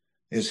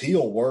his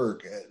heel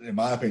work, in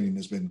my opinion,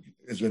 has been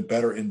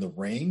better in the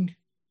ring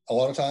a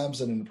lot of times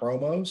than in the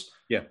promos.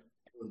 Yeah.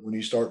 When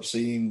you start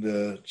seeing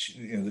the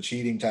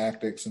cheating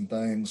tactics and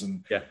things,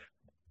 and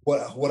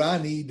what I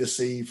need to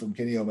see from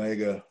Kenny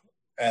Omega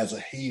as a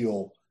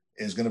heel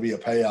is going to be a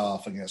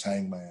payoff against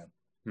Hangman.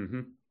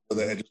 Mm-hmm.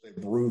 Just a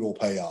brutal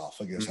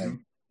payoff against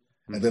Hangman,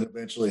 and then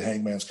eventually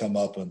Hangman's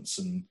comeuppance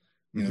and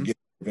get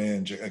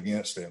revenge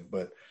against him.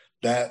 But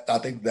I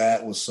think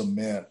that will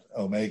cement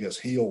Omega's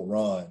heel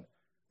run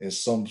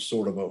is some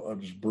sort of a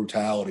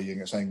brutality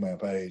against Hangman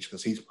Page,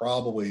 because he's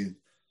probably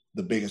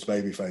the biggest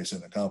babyface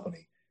in the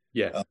company.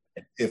 Yeah.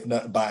 If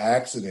not by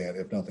accident,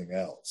 if nothing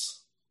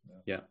else.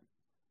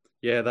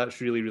 Yeah, that's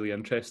really, really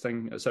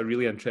interesting. It's a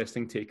really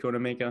interesting take on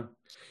Omega.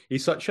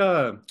 He's such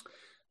a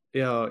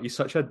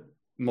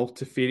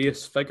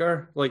multifarious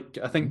figure. Like,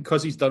 I think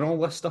because he's done all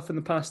this stuff in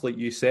the past, like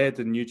you said,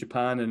 in New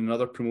Japan and in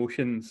other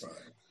promotions,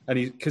 and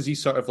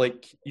he's sort of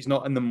like, he's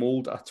not in the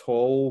mold at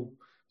all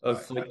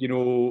of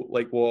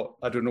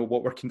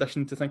what we're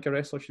conditioned to think a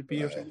wrestler should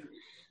be or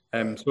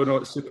something. So no,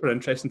 it's super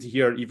interesting to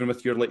hear, even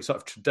with your like sort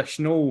of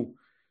traditional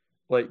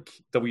like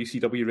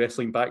WCW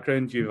wrestling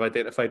background, you've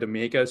identified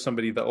Omega as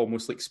somebody that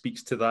almost like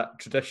speaks to that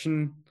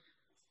tradition.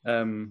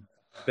 For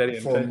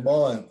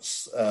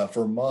months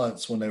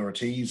when they were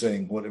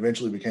teasing what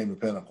eventually became the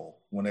Pinnacle,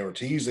 when they were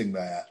teasing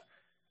that,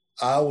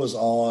 I was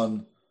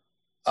on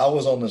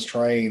this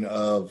train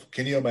of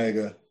Kenny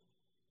Omega,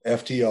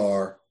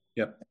 FTR,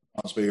 and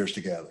Shawn Spears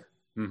together.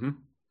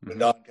 Mm-hmm.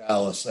 Don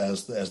Callis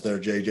as their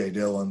J.J.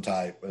 Dillon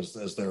type,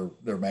 as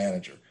their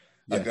manager.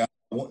 I got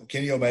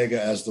Kenny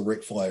Omega as the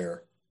Ric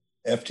Flair,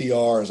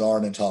 FTR as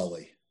Arn and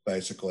Tully,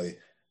 basically,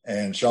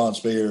 and Shawn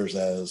Spears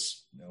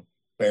as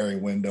Barry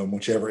Windham,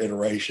 whichever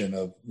iteration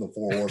of the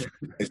Four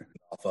Horsemen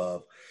off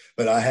of.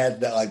 But I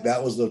had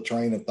that was the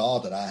train of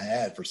thought that I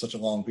had for such a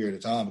long period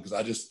of time,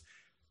 because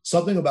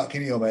something about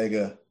Kenny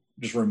Omega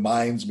just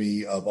reminds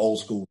me of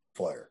old school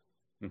Flair.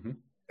 Mm-hmm.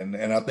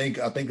 And I think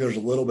there's a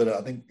little bit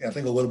of, I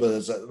think a little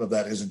bit of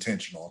that is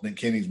intentional. I think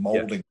Kenny's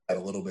molding that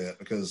a little bit,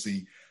 because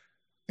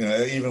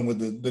even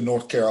with the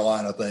North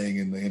Carolina thing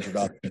and the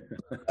introduction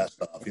of that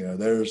stuff,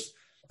 there's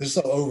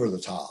so over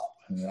the top.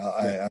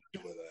 I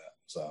enjoy that.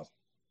 So.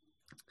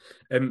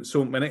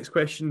 So my next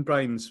question,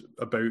 Brian's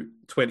about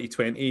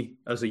 2020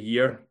 as a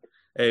year.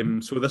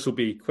 So this will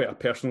be quite a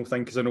personal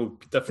thing, because I know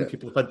different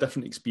people have had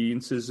different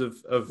experiences of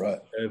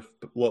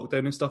lockdown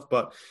and stuff.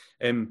 But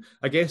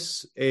I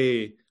guess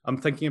I'm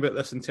thinking about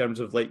this in terms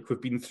of like, we've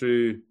been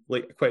through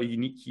like quite a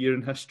unique year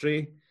in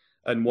history,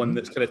 and one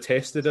that's kind of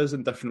tested us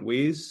in different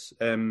ways.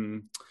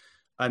 And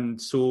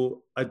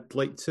so I'd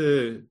like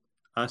to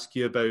ask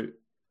you about,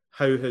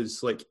 how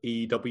has like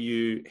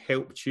AEW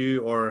helped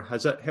you, or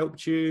has it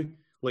helped you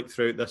like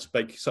throughout this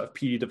big sort of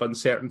period of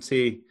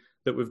uncertainty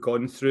that we've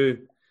gone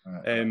through?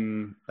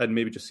 And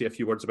maybe just say a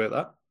few words about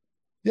that.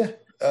 Yeah.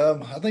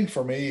 I think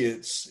for me,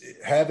 it's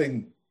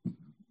having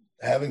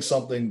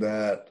something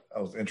that I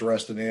was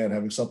interested in,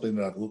 having something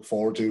that I look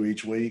forward to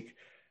each week,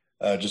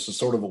 just a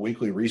sort of a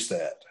weekly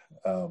reset.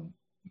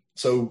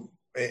 So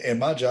in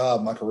my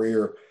job, my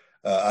career,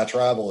 I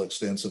travel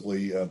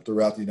extensively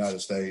throughout the United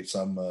States.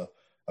 I'm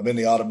in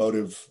the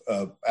automotive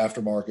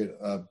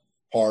aftermarket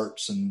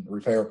parts and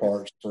repair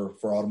parts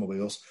for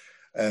automobiles.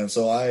 And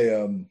so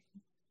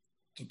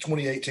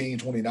 2018,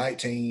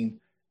 2019,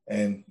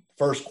 and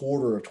first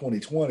quarter of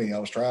 2020, I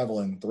was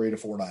traveling 3 to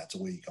 4 nights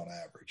a week on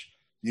average,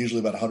 usually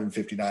about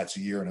 150 nights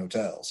a year in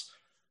hotels.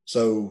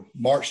 So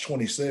March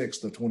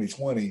 26th of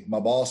 2020, my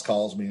boss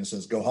calls me and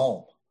says, go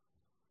home.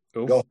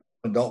 Go home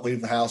and don't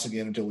leave the house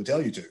again until we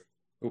tell you to.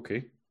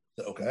 Okay.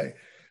 Okay.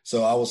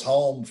 So I was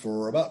home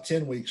for about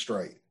 10 weeks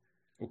straight.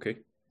 Okay.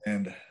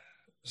 And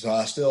so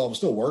I was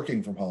still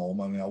working from home.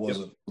 I mean, I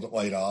wasn't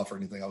laid off or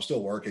anything. I was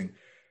still working,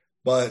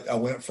 but I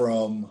went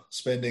from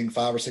spending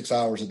 5 or 6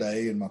 hours a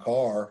day in my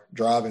car,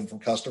 driving from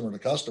customer to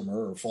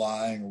customer or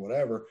flying or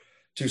whatever,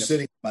 to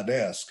sitting at my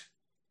desk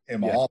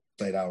in my office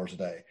 8 hours a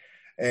day.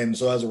 And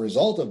so as a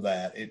result of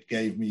that, it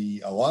gave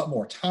me a lot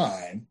more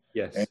time.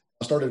 Yes. And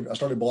I started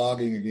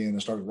blogging again. I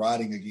started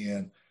writing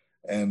again.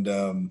 And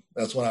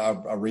that's when I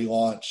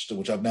relaunched,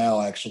 which I've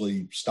now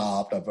actually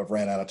stopped. I've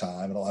ran out of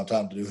time. I don't have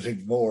time to do it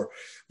anymore.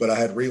 But I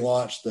had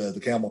relaunched the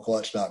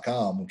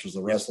camelclutch.com, which was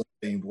the wrestling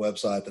themed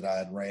website that I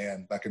had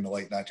ran back in the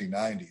late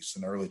 1990s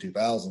and early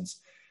 2000s.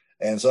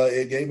 And so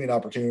it gave me an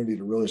opportunity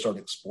to really start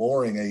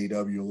exploring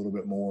AEW a little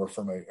bit more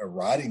from a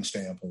writing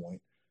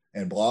standpoint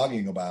and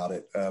blogging about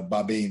it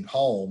by being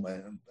home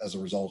and as a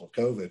result of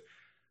COVID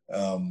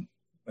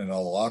and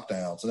all the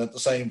lockdowns. And at the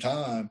same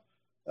time,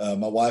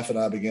 my wife and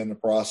I began the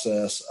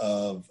process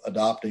of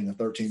adopting a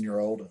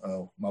 13-year-old.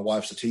 My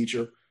wife's a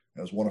teacher.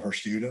 It was one of her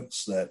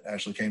students that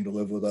actually came to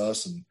live with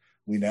us, and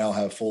we now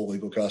have full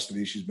legal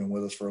custody. She's been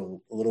with us for a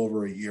little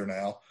over a year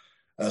now.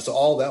 So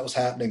all that was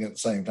happening at the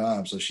same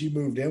time. So she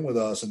moved in with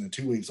us, and then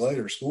 2 weeks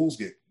later, schools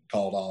get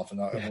called off, and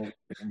we're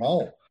from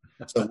home.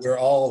 So we're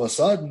all of a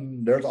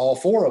sudden, there's all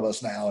four of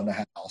us now in the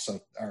house.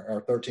 So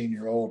our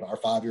 13-year-old, our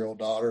 5-year-old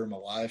daughter, my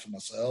wife, and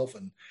myself.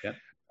 And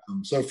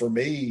so for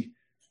me,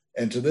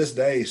 and to this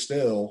day,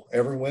 still,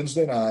 every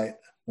Wednesday night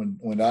when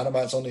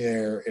Dynamite's on the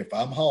air, if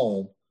I'm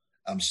home,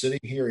 I'm sitting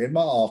here in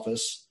my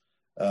office.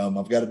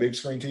 I've got a big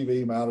screen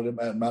TV mounted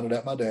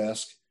at my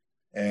desk,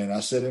 and I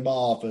sit in my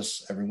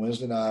office every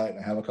Wednesday night and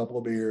I have a couple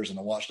of beers and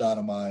I watch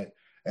Dynamite,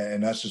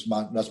 and that's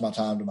my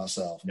time to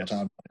myself, my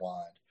time to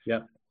unwind. Yeah.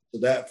 So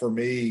that for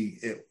me,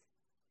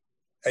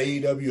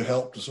 AEW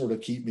helped to sort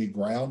of keep me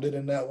grounded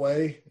in that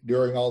way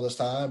during all this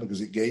time because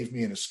it gave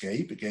me an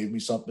escape. It gave me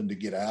something to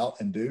get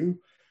out and do.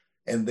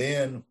 And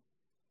then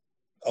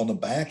on the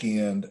back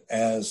end,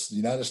 as the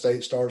United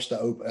States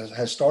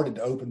has started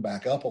to open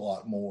back up a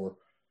lot more,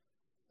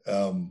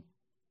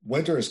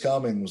 Winter is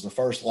Coming was the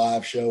first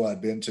live show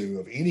I'd been to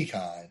of any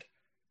kind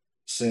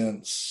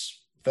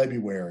since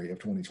February of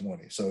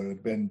 2020. So it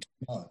had been 2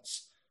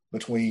 months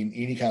between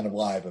any kind of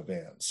live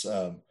events.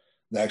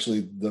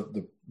 Actually,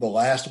 the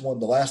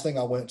last thing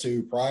I went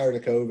to prior to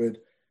COVID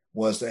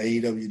was the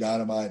AEW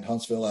Dynamite in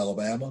Huntsville,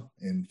 Alabama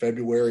in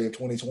February of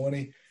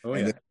 2020. Oh,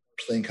 and the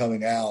first thing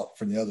coming out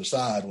from the other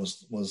side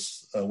was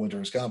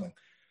Winter is Coming.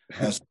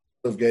 And it sort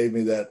of gave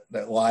me that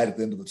light at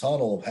the end of the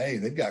tunnel of, hey,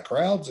 they've got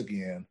crowds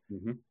again.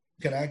 Mm-hmm.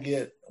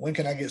 When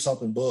can I get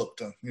something booked?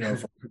 From down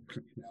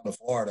to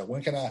Florida.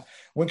 When can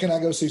I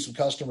go see some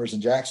customers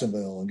in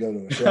Jacksonville and go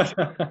to a show?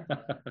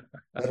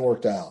 That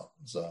worked out.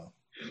 So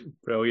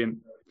brilliant.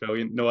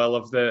 No, I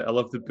love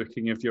the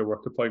booking of your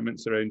work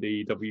appointments around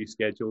AEW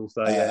schedules.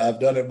 I've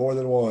done it more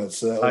than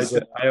once.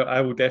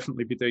 I will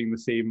definitely be doing the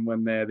same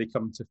when they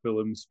come to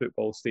Fulham's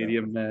football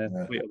stadium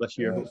later this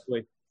year,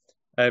 hopefully.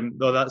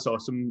 No, that's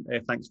awesome.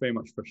 Thanks very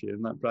much for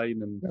sharing that,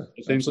 Brian. And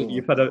it sounds like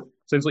you've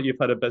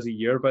had a busy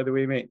year, by the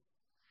way, mate.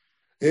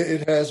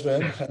 It has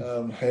been,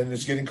 and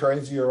it's getting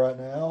crazier right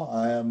now.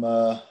 I am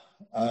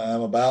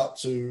about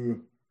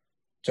to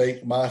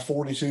take my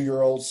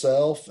 42-year-old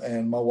self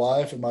and my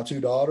wife and my 2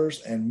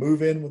 daughters and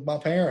move in with my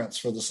parents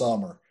for the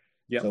summer.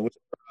 Yeah. So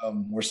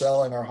we're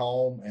selling our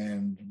home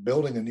and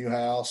building a new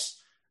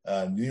house.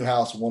 New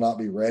house will not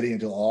be ready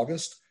until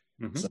August.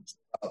 Mm-hmm. So I'm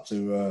about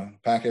to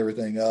pack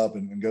everything up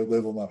and go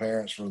live with my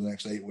parents for the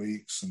next 8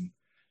 weeks. And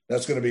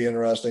that's going to be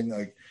interesting.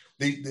 Like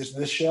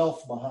this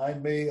shelf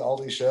behind me, all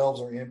these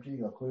shelves are empty.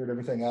 I've cleared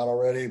everything out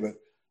already, but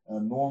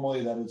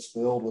normally that is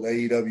filled with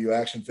AEW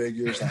action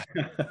figures.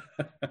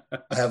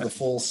 I have the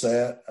full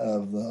set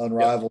of the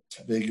Unrivaled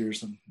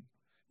figures, and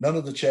none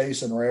of the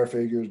Chase and Rare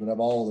figures, but I have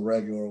all of the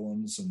regular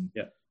ones. And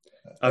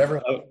every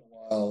once in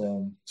a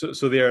while,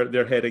 so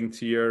they're heading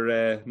to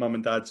your mum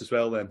and dad's as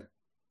well then?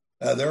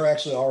 They're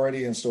actually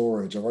already in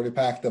storage. I've already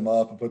packed them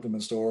up and put them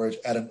in storage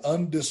at an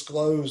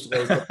undisclosed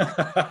location.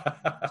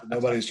 So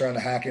nobody's trying to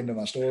hack into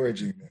my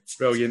storage units.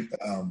 Brilliant.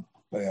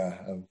 I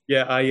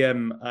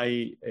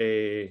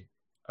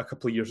a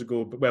couple of years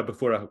ago,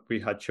 before we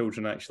had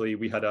children, actually,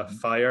 we had a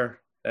fire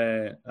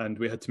and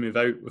we had to move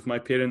out with my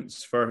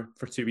parents for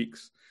 2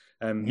 weeks.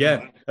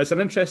 It's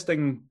an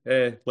interesting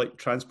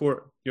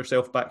transport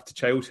yourself back to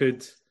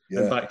childhood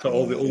and back to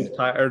all the old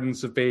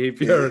patterns of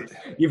behavior,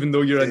 even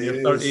though you're in your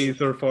 30s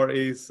or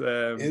 40s.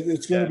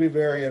 It's going to be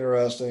very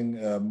interesting.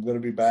 I'm going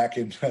to be back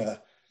in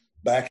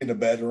the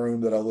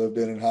bedroom that I lived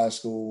in high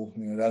school,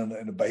 down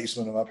in the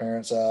basement of my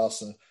parents'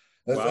 house.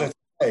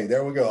 Hey,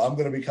 there we go. I'm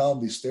going to become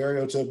the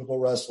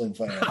stereotypical wrestling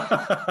fan.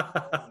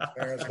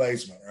 Parents'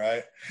 basement,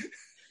 right?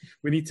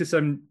 We need to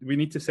send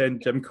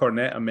Jim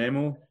Cornette a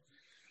memo.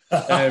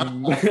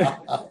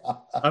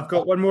 I've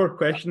got one more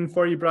question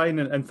for you, Brian,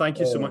 and thank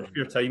you so much for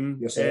your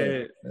time,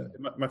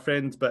 my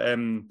friend. But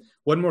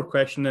one more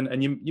question,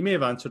 and you may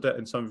have answered it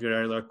in some of your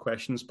earlier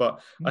questions,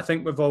 but I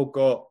think we've all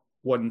got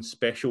one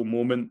special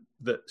moment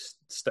that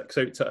sticks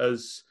out to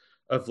us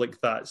of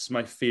like that's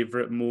my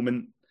favorite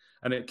moment,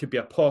 and it could be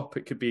a pop,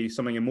 it could be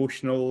something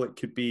emotional, it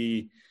could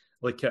be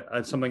like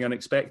something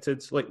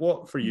unexpected. Like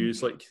what for you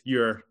is like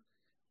your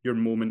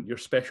moment, your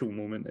special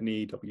moment in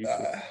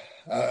AEW?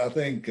 I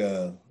think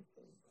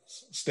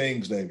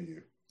Sting's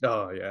debut.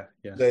 Oh yeah.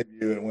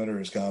 Debut at Winter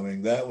is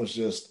Coming. That was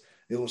just,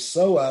 it was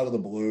so out of the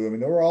blue. I mean,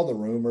 there were all the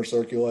rumors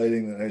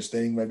circulating that hey,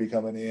 Sting may be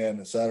coming in,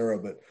 et cetera,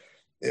 but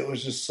it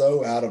was just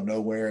so out of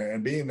nowhere.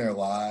 And being there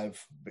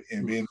live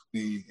and being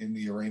in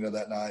the arena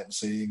that night and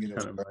seeing it,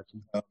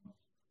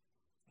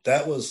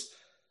 that was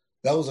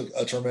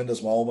a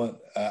tremendous moment.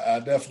 I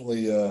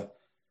definitely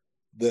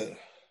the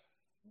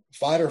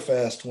Fyter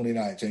Fest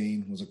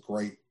 2019 was a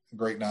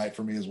great night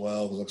for me as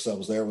well, because like I said, I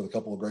was there with a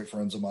couple of great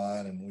friends of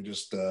mine, and we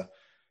just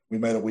we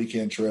made a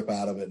weekend trip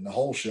out of it, and the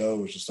whole show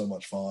was just so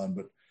much fun.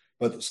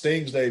 But the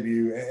Sting's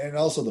debut and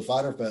also the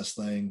Fyter Fest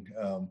thing,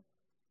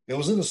 it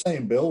was in the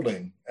same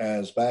building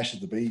as Bash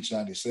at the Beach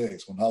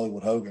 '96 when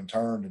Hollywood Hogan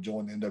turned and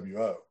joined the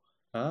NWO.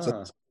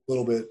 So it's a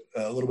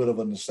little bit of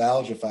a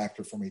nostalgia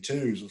factor for me too.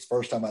 It was the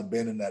first time I'd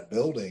been in that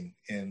building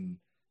in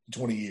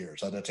 20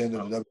 years. I'd attended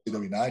the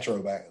WCW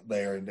Nitro back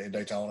there in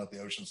Daytona at the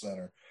Ocean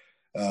Center.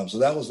 So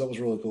that was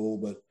really cool.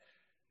 But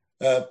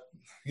the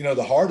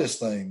hardest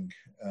thing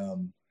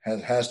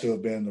has to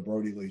have been the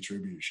Brody Lee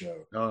tribute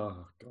show.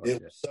 Oh, God,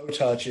 it was so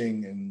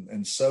touching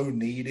and so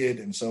needed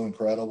and so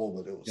incredible,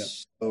 but it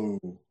was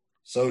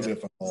so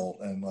difficult.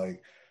 And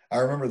like, I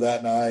remember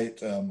that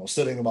night, I was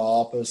sitting in my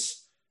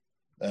office,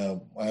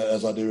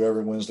 as I do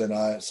every Wednesday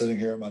night, sitting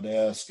here at my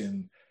desk,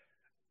 and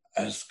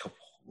I just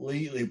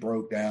completely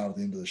broke down at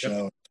the end of the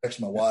show. I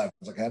texted my wife. I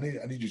was like, I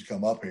need you to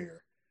come up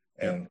here.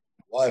 And my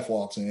wife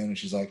walks in and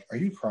she's like, are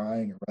you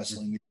crying or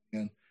wrestling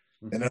again?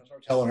 Mm-hmm. And I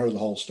start telling her the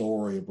whole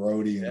story of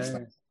Brody and his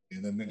family.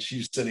 And then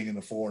she's sitting in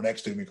the floor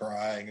next to me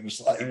crying, and it's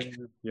like, okay,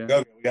 we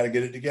got to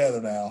get it together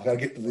now. Got to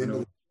get to the end of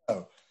the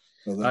show.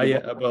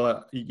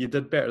 So you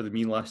did better than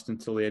me lasting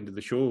until the end of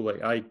the show.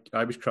 Like I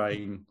was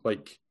crying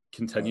like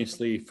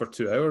continuously for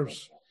 2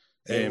 hours.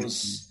 It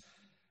was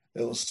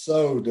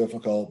so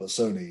difficult, but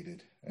so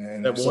needed.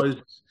 And it was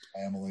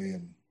family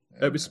and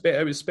it was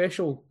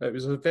special. It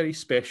was a very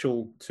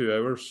special 2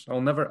 hours.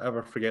 I'll never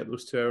ever forget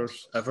those 2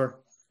 hours ever.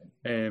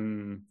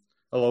 I'll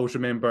always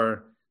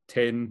remember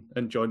 10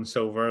 and John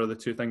Silver are the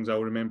two things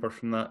I'll remember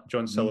from that.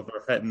 John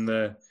Silver hitting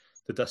the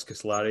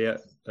discus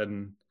lariat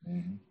and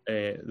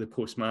the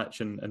post match,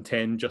 and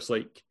 10 just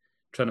like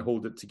trying to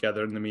hold it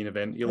together in the main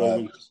event.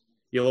 He'll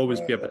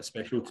always be a bit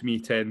special to me,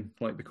 10,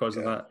 like because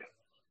of that.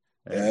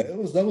 That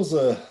was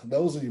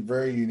a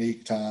very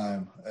unique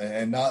time,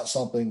 and not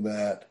something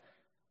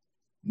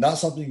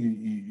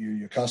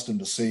you're accustomed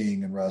to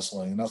seeing in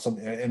wrestling, not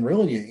something, and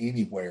really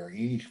anywhere,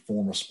 any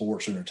form of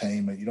sports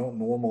entertainment, you don't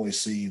normally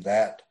see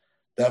that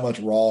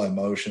much raw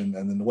emotion.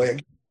 And then the way it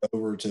came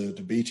over to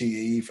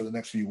BTE for the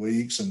next few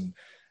weeks, and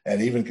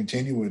even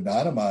continue with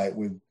Dynamite,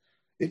 with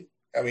it,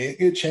 I mean,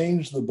 it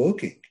changed the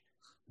booking.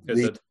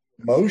 The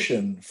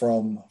emotion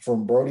from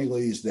Brody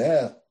Lee's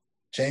death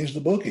changed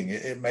the booking.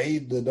 It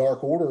made the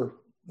Dark Order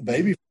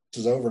baby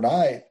faces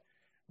overnight,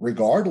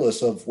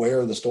 regardless of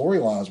where the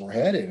storylines were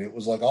headed. It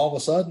was like all of a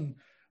sudden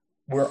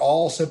we're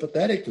all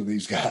sympathetic to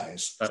these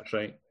guys. That's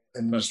right.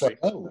 And it's like,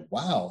 oh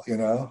wow,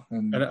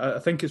 And I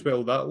think as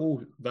well that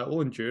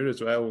will endure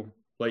as well.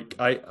 Like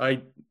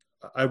I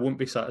won't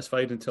be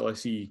satisfied until I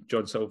see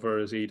John Silver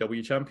as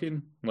AEW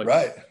champion. Like,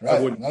 right. I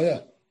wouldn't. Oh yeah.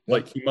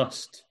 Like he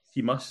must.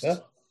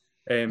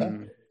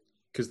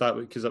 Because that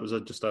was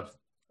just a,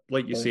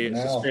 like you say, it's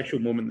a special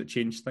moment that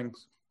changed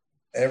things.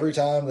 Every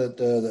time that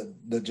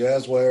the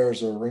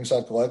Jazzwares or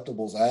Ringside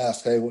Collectibles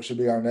ask, hey, what should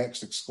be our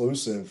next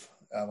exclusive?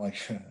 I'm like,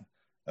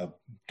 a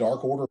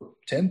Dark Order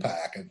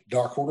 10-pack, a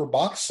Dark Order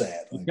box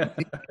set. Like,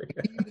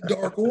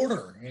 Dark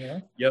Order,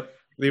 Yep.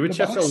 They would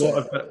shift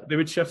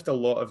a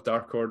lot of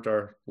Dark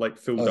Order, like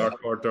full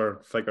Dark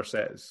Order figure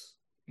sets.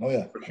 Oh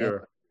yeah. For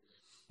sure.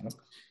 Yeah.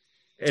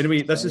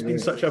 Anyway, this has been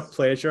such a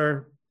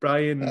pleasure,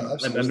 Brian.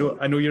 And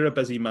I know you're a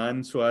busy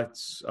man, so I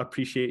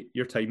appreciate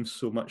your time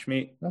so much,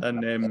 mate.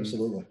 And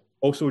absolutely.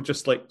 Also,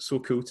 just like so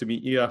cool to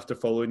meet you after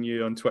following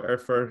you on Twitter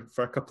for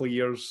a couple of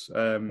years.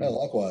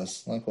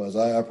 Likewise.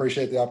 I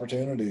appreciate the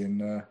opportunity,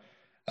 and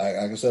like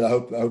I said, I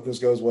hope this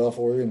goes well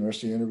for you, and the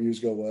rest of your interviews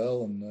go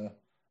well, and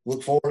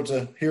look forward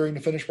to hearing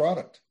the finished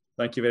product.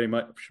 Thank you very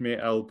much,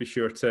 mate. I'll be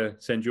sure to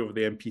send you over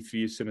the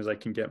MP3 as soon as I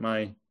can get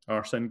my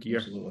arse in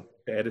gear to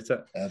edit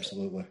it.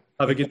 Absolutely.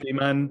 Have a good day,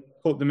 man.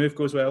 Hope the move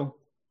goes well.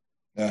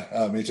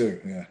 Yeah, me too.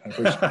 Yeah, I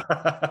appreciate it.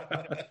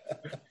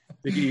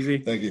 Take it easy.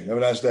 Thank you. Have a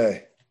nice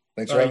day.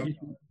 Thanks for having me.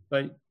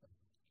 Bye.